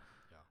 bro,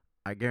 Yeah.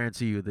 I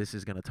guarantee you this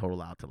is gonna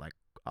total out to like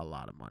a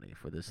lot of money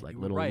for this And like you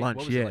were little right. lunch.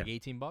 What was Yeah, it, like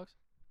 $18?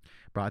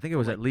 bro. I think it For,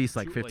 was like, at least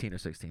like two- 15 or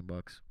 16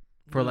 bucks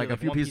for literally, like a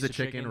few one pieces piece of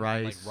chicken, and,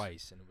 rice. like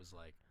rice, and it was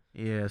like.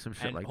 Yeah, some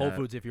shit And like Whole that.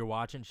 Foods, if you're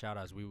watching, shout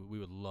outs. We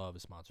would love a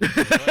sponsorship.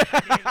 Like,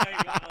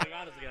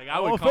 honestly, like, I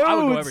would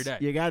go every Foods, day.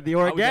 you got the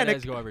I would organic.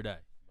 deadass go every day.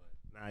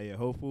 Nah, yeah,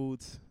 Whole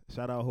Foods.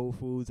 Shout out Whole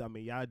Foods. I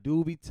mean, y'all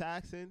do be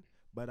taxing,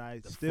 but I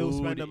The still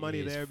spend food the money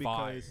is there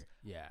fire. because,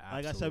 Yeah, like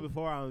I said absolutely.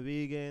 before, I'm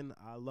vegan.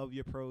 I love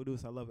your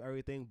produce. I love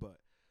everything, but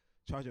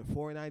charging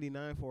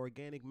 $4.99 for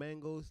organic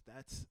mangoes,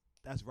 that's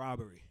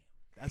robbery.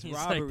 That's He's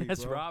robbery, like,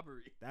 that's bro.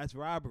 robbery. That's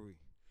robbery.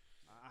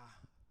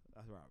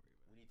 That's robbery.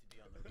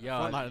 Yo,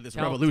 Front line of this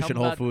tell- revolution, tell 'em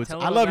Whole about- Foods.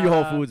 tell I 'em love you, Whole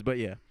about, Foods, but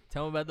yeah.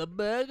 Tell them about the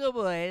Burger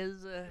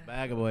Boys.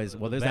 Bag of Boys.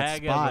 Well, The there's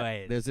that Bag of spot.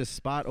 Boys. There's this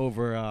spot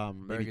over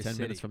maybe Burger 10 minutes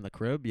City. from the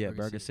crib. Yeah, Burger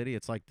Burger City. City.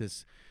 It's like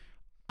this.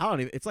 I don't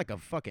even. It's like a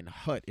fucking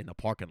hut in a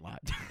parking lot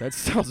that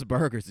sells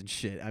burgers and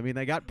shit. I mean,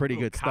 they got pretty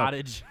Little good stuff.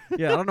 cottage.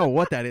 Yeah, I don't know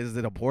what that is. Is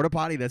it a porta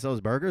potty that sells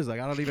burgers? Like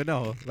I don't even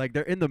know. Like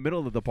they're in the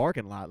middle of the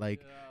parking lot.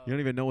 Like you don't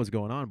even know what's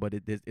going on. But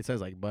it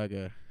says like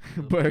Burger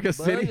Burger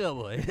City. Burger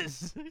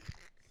Boys.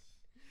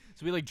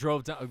 So we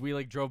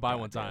drove by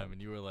one time,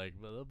 and you were like,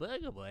 well, the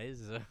Burger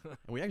Boys. And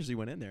we actually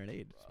went in there and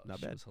ate. It's not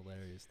Shit bad. was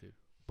hilarious, dude.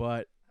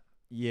 But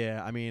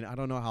yeah, I mean, I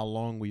don't know how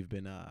long we've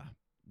been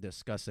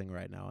discussing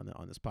right now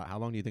on this pot. How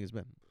long do you think it's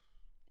been?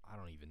 I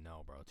don't even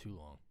know, bro. Too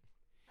long.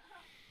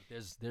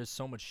 There's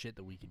so much shit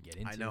that we can get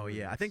into. I know,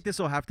 yeah. I It's- think this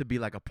will have to be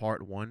like a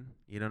part one.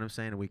 You know what I'm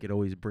saying? And we could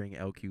always bring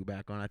LQ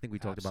back on. I think we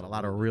talked about a lot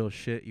of Absolutely. real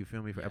shit. You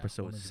feel me? For yeah,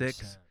 episode 100%.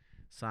 6,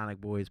 Sonic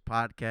Boys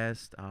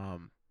podcast.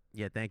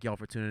 Yeah, thank y'all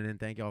for tuning in.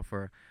 Thank y'all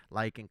for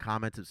liking,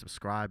 commenting,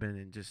 subscribing,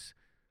 and just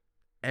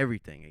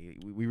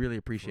everything. We really For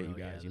appreciate real,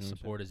 you guys. Yeah, you the know what I'm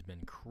support has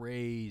been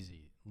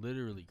crazy,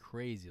 literally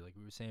crazy. Like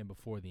we were saying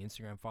before, the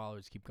Instagram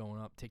followers keep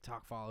going up,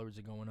 TikTok followers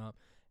are going up,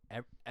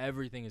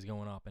 everything is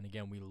going up. And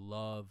again, we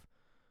love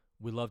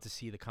to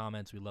see the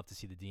comments, we love to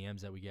see the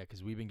DMs that we get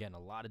because we've been getting a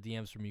lot of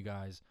DMs from you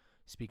guys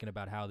speaking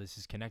about how this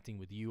is connecting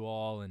with you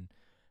all. And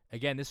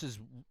again, this was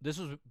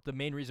the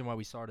main reason why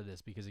we started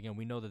this because again,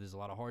 we know that there's a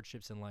lot of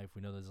hardships in life.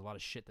 We know there's a lot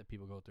of shit that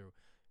people go through.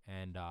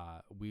 And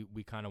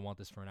we kind of want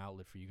this for an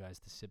outlet for you guys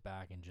to sit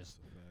back and just,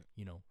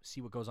 you know,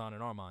 see what goes on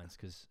in our minds.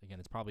 Because, again,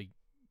 it's probably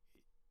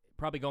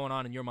going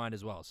on in your mind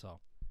as well. So,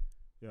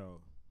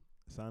 Yo,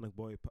 Sonic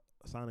Boys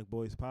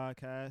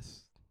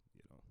podcast.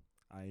 You know,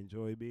 I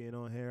enjoy being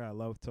on here. I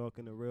love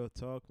talking the real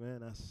talk,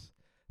 man. That's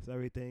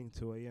everything.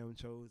 2 a.m.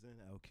 Chosen,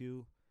 LQ.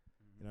 You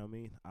know what I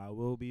mean? I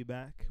will be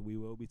back. We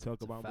will be talking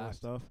That's a about more fact.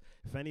 stuff.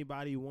 If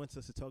anybody wants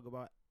us to talk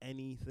about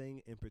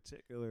anything in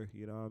particular,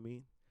 you know what I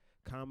mean?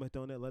 Comment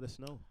on it. Let us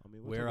know. I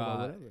mean, we'll we're, talk about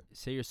whatever.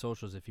 say your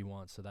socials if you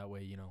want. So that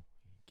way, you know,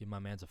 give my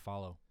mans a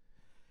follow.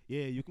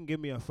 Yeah, you can give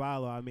me a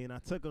follow. I mean, I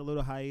took a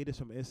little hiatus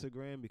from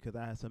Instagram because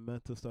I had some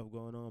mental stuff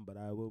going on, but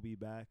I will be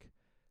back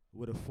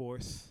with a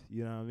force.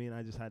 You know what I mean?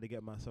 I just had to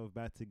get myself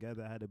back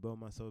together. I had to build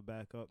myself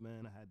back up,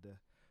 man. I had to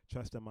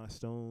trust in my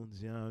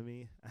stones. You know what I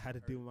mean? I had to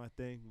do my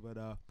thing. But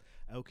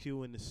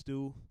LQ in the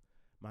stew,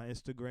 my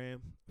Instagram,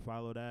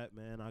 follow that,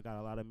 man. I got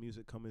a lot of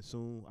music coming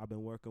soon. I've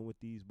been working with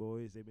these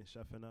boys. They've been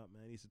chefing up,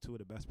 man. These are two of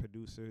the best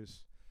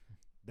producers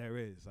there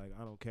is. Like,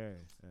 I don't care.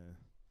 You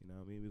know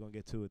what I mean? We're going to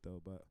get to it, though,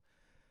 but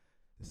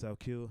it's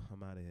LQ.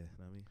 I'm out of here. You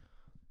know what I mean?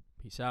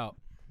 Peace out.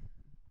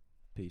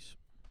 Peace.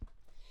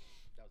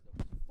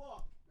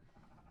 Oh,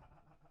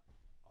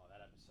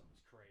 that episode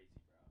was crazy,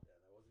 bro. Yeah,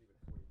 that wasn't even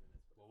 40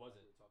 minutes. What was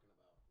it? We were talking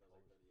about. That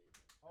was like 38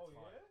 minutes. Oh,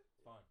 Fun. yeah?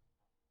 Fun.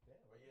 But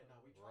yeah, no,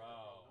 we Bro. tried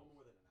to go no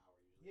more than an hour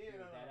usually. Yeah, Dude,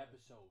 no, that no.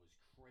 episode was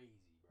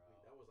crazy, bro.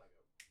 That was like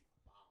a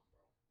bomb,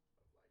 bro.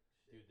 Of like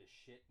shit. Dude, the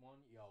shit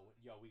one, yo,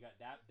 we got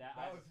that. I That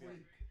have a was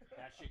feeling weak.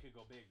 that shit could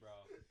go big, bro.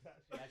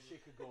 That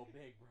shit could go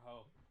big,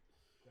 bro.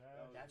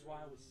 That's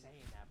why I was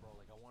saying that, bro.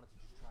 Like I wanted to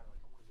just try to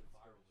I want to get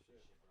viral with this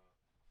shit, bro.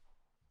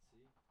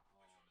 See?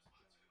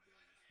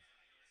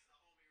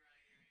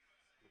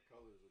 The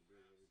colors are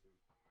good and everything.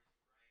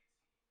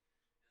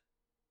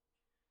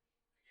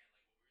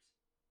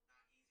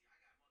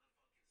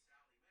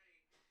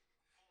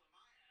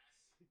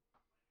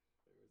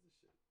 Hey, where's the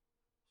shit? It's like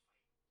from the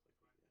end.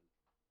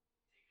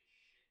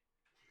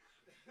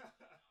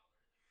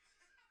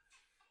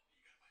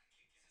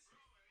 Nah,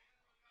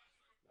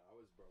 I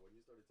was, bro, when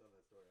you started telling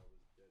that story, I was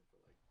dead for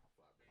like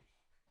 5 minutes.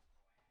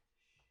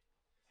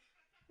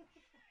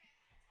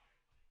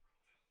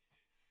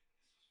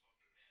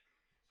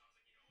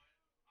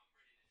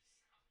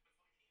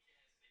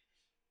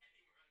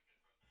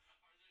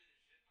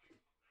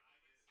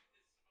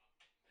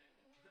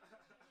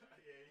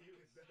 Yeah, he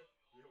was.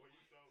 Yeah, when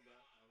you fell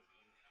back, I was.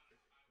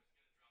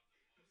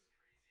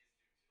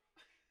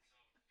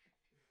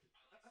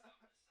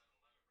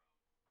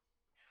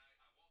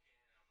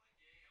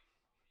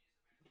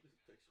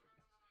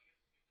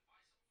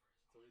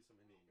 probably some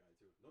Indian guy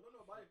too.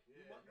 No, bye.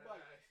 You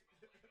bye.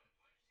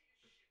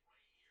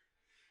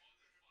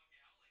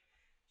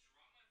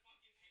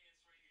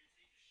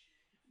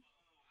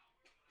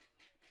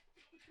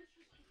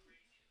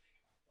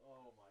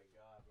 Oh my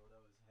god, bro,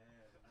 that was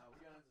ham. Now we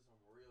got into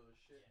some real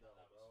shit though,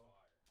 that bro. was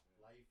fire.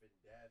 Life and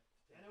death.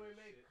 And then we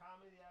make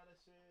comedy out of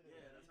shit.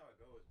 Yeah, that's how it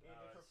goes, bro.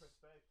 Different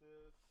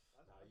perspective.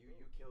 Nah, you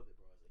killed it,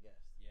 bro, as a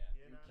guest. Yeah,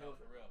 you killed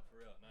for real.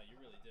 No, you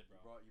really did,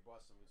 bro. You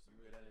brought some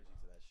good energy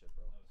to that shit,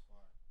 bro. That was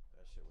fire.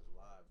 That shit was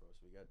live, bro.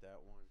 So we got that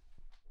one.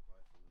 We'll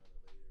probably film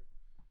another later.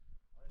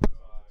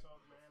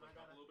 Talk, man. I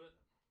got a little bit.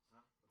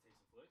 Huh? Let's take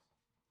some flicks.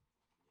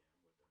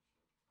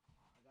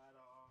 Yeah,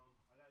 I'm with that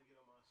shit. I gotta get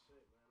on my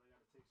shit, man. I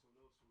gotta take some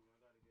notes from you.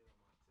 I gotta get on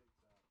my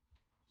TikTok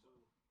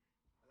too.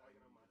 I gotta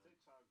get on my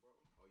TikTok, bro.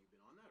 Oh, you been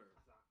on that or?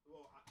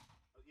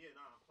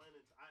 I'm planning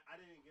to. I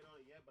didn't get on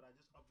it yet, but I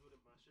just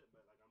uploaded my shit.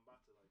 But like, I'm about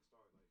to like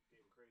start like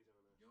getting crazy on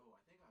that. Yo, I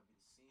think I've been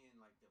seeing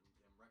like them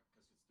because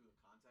it's through the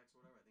contacts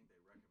or whatever. I think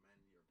they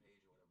recommend your page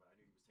or whatever. But I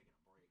knew he was taking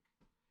a break.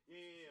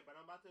 Yeah. But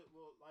I'm about to.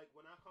 Well, like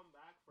when I come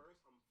back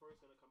first, I'm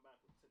first gonna come back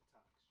with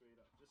TikTok straight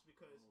up, just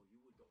because. Oh, you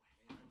would go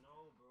ham. I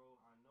know,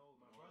 bro. I know.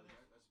 My brother.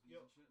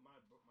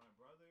 My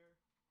brother,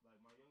 like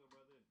my younger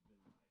brother, has been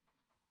like.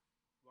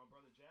 My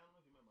brother Jay. I don't know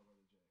if you met my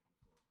brother Jay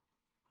before.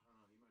 I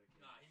don't know. He might have.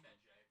 Nah, he met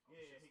Jay.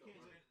 Yeah, he came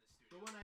to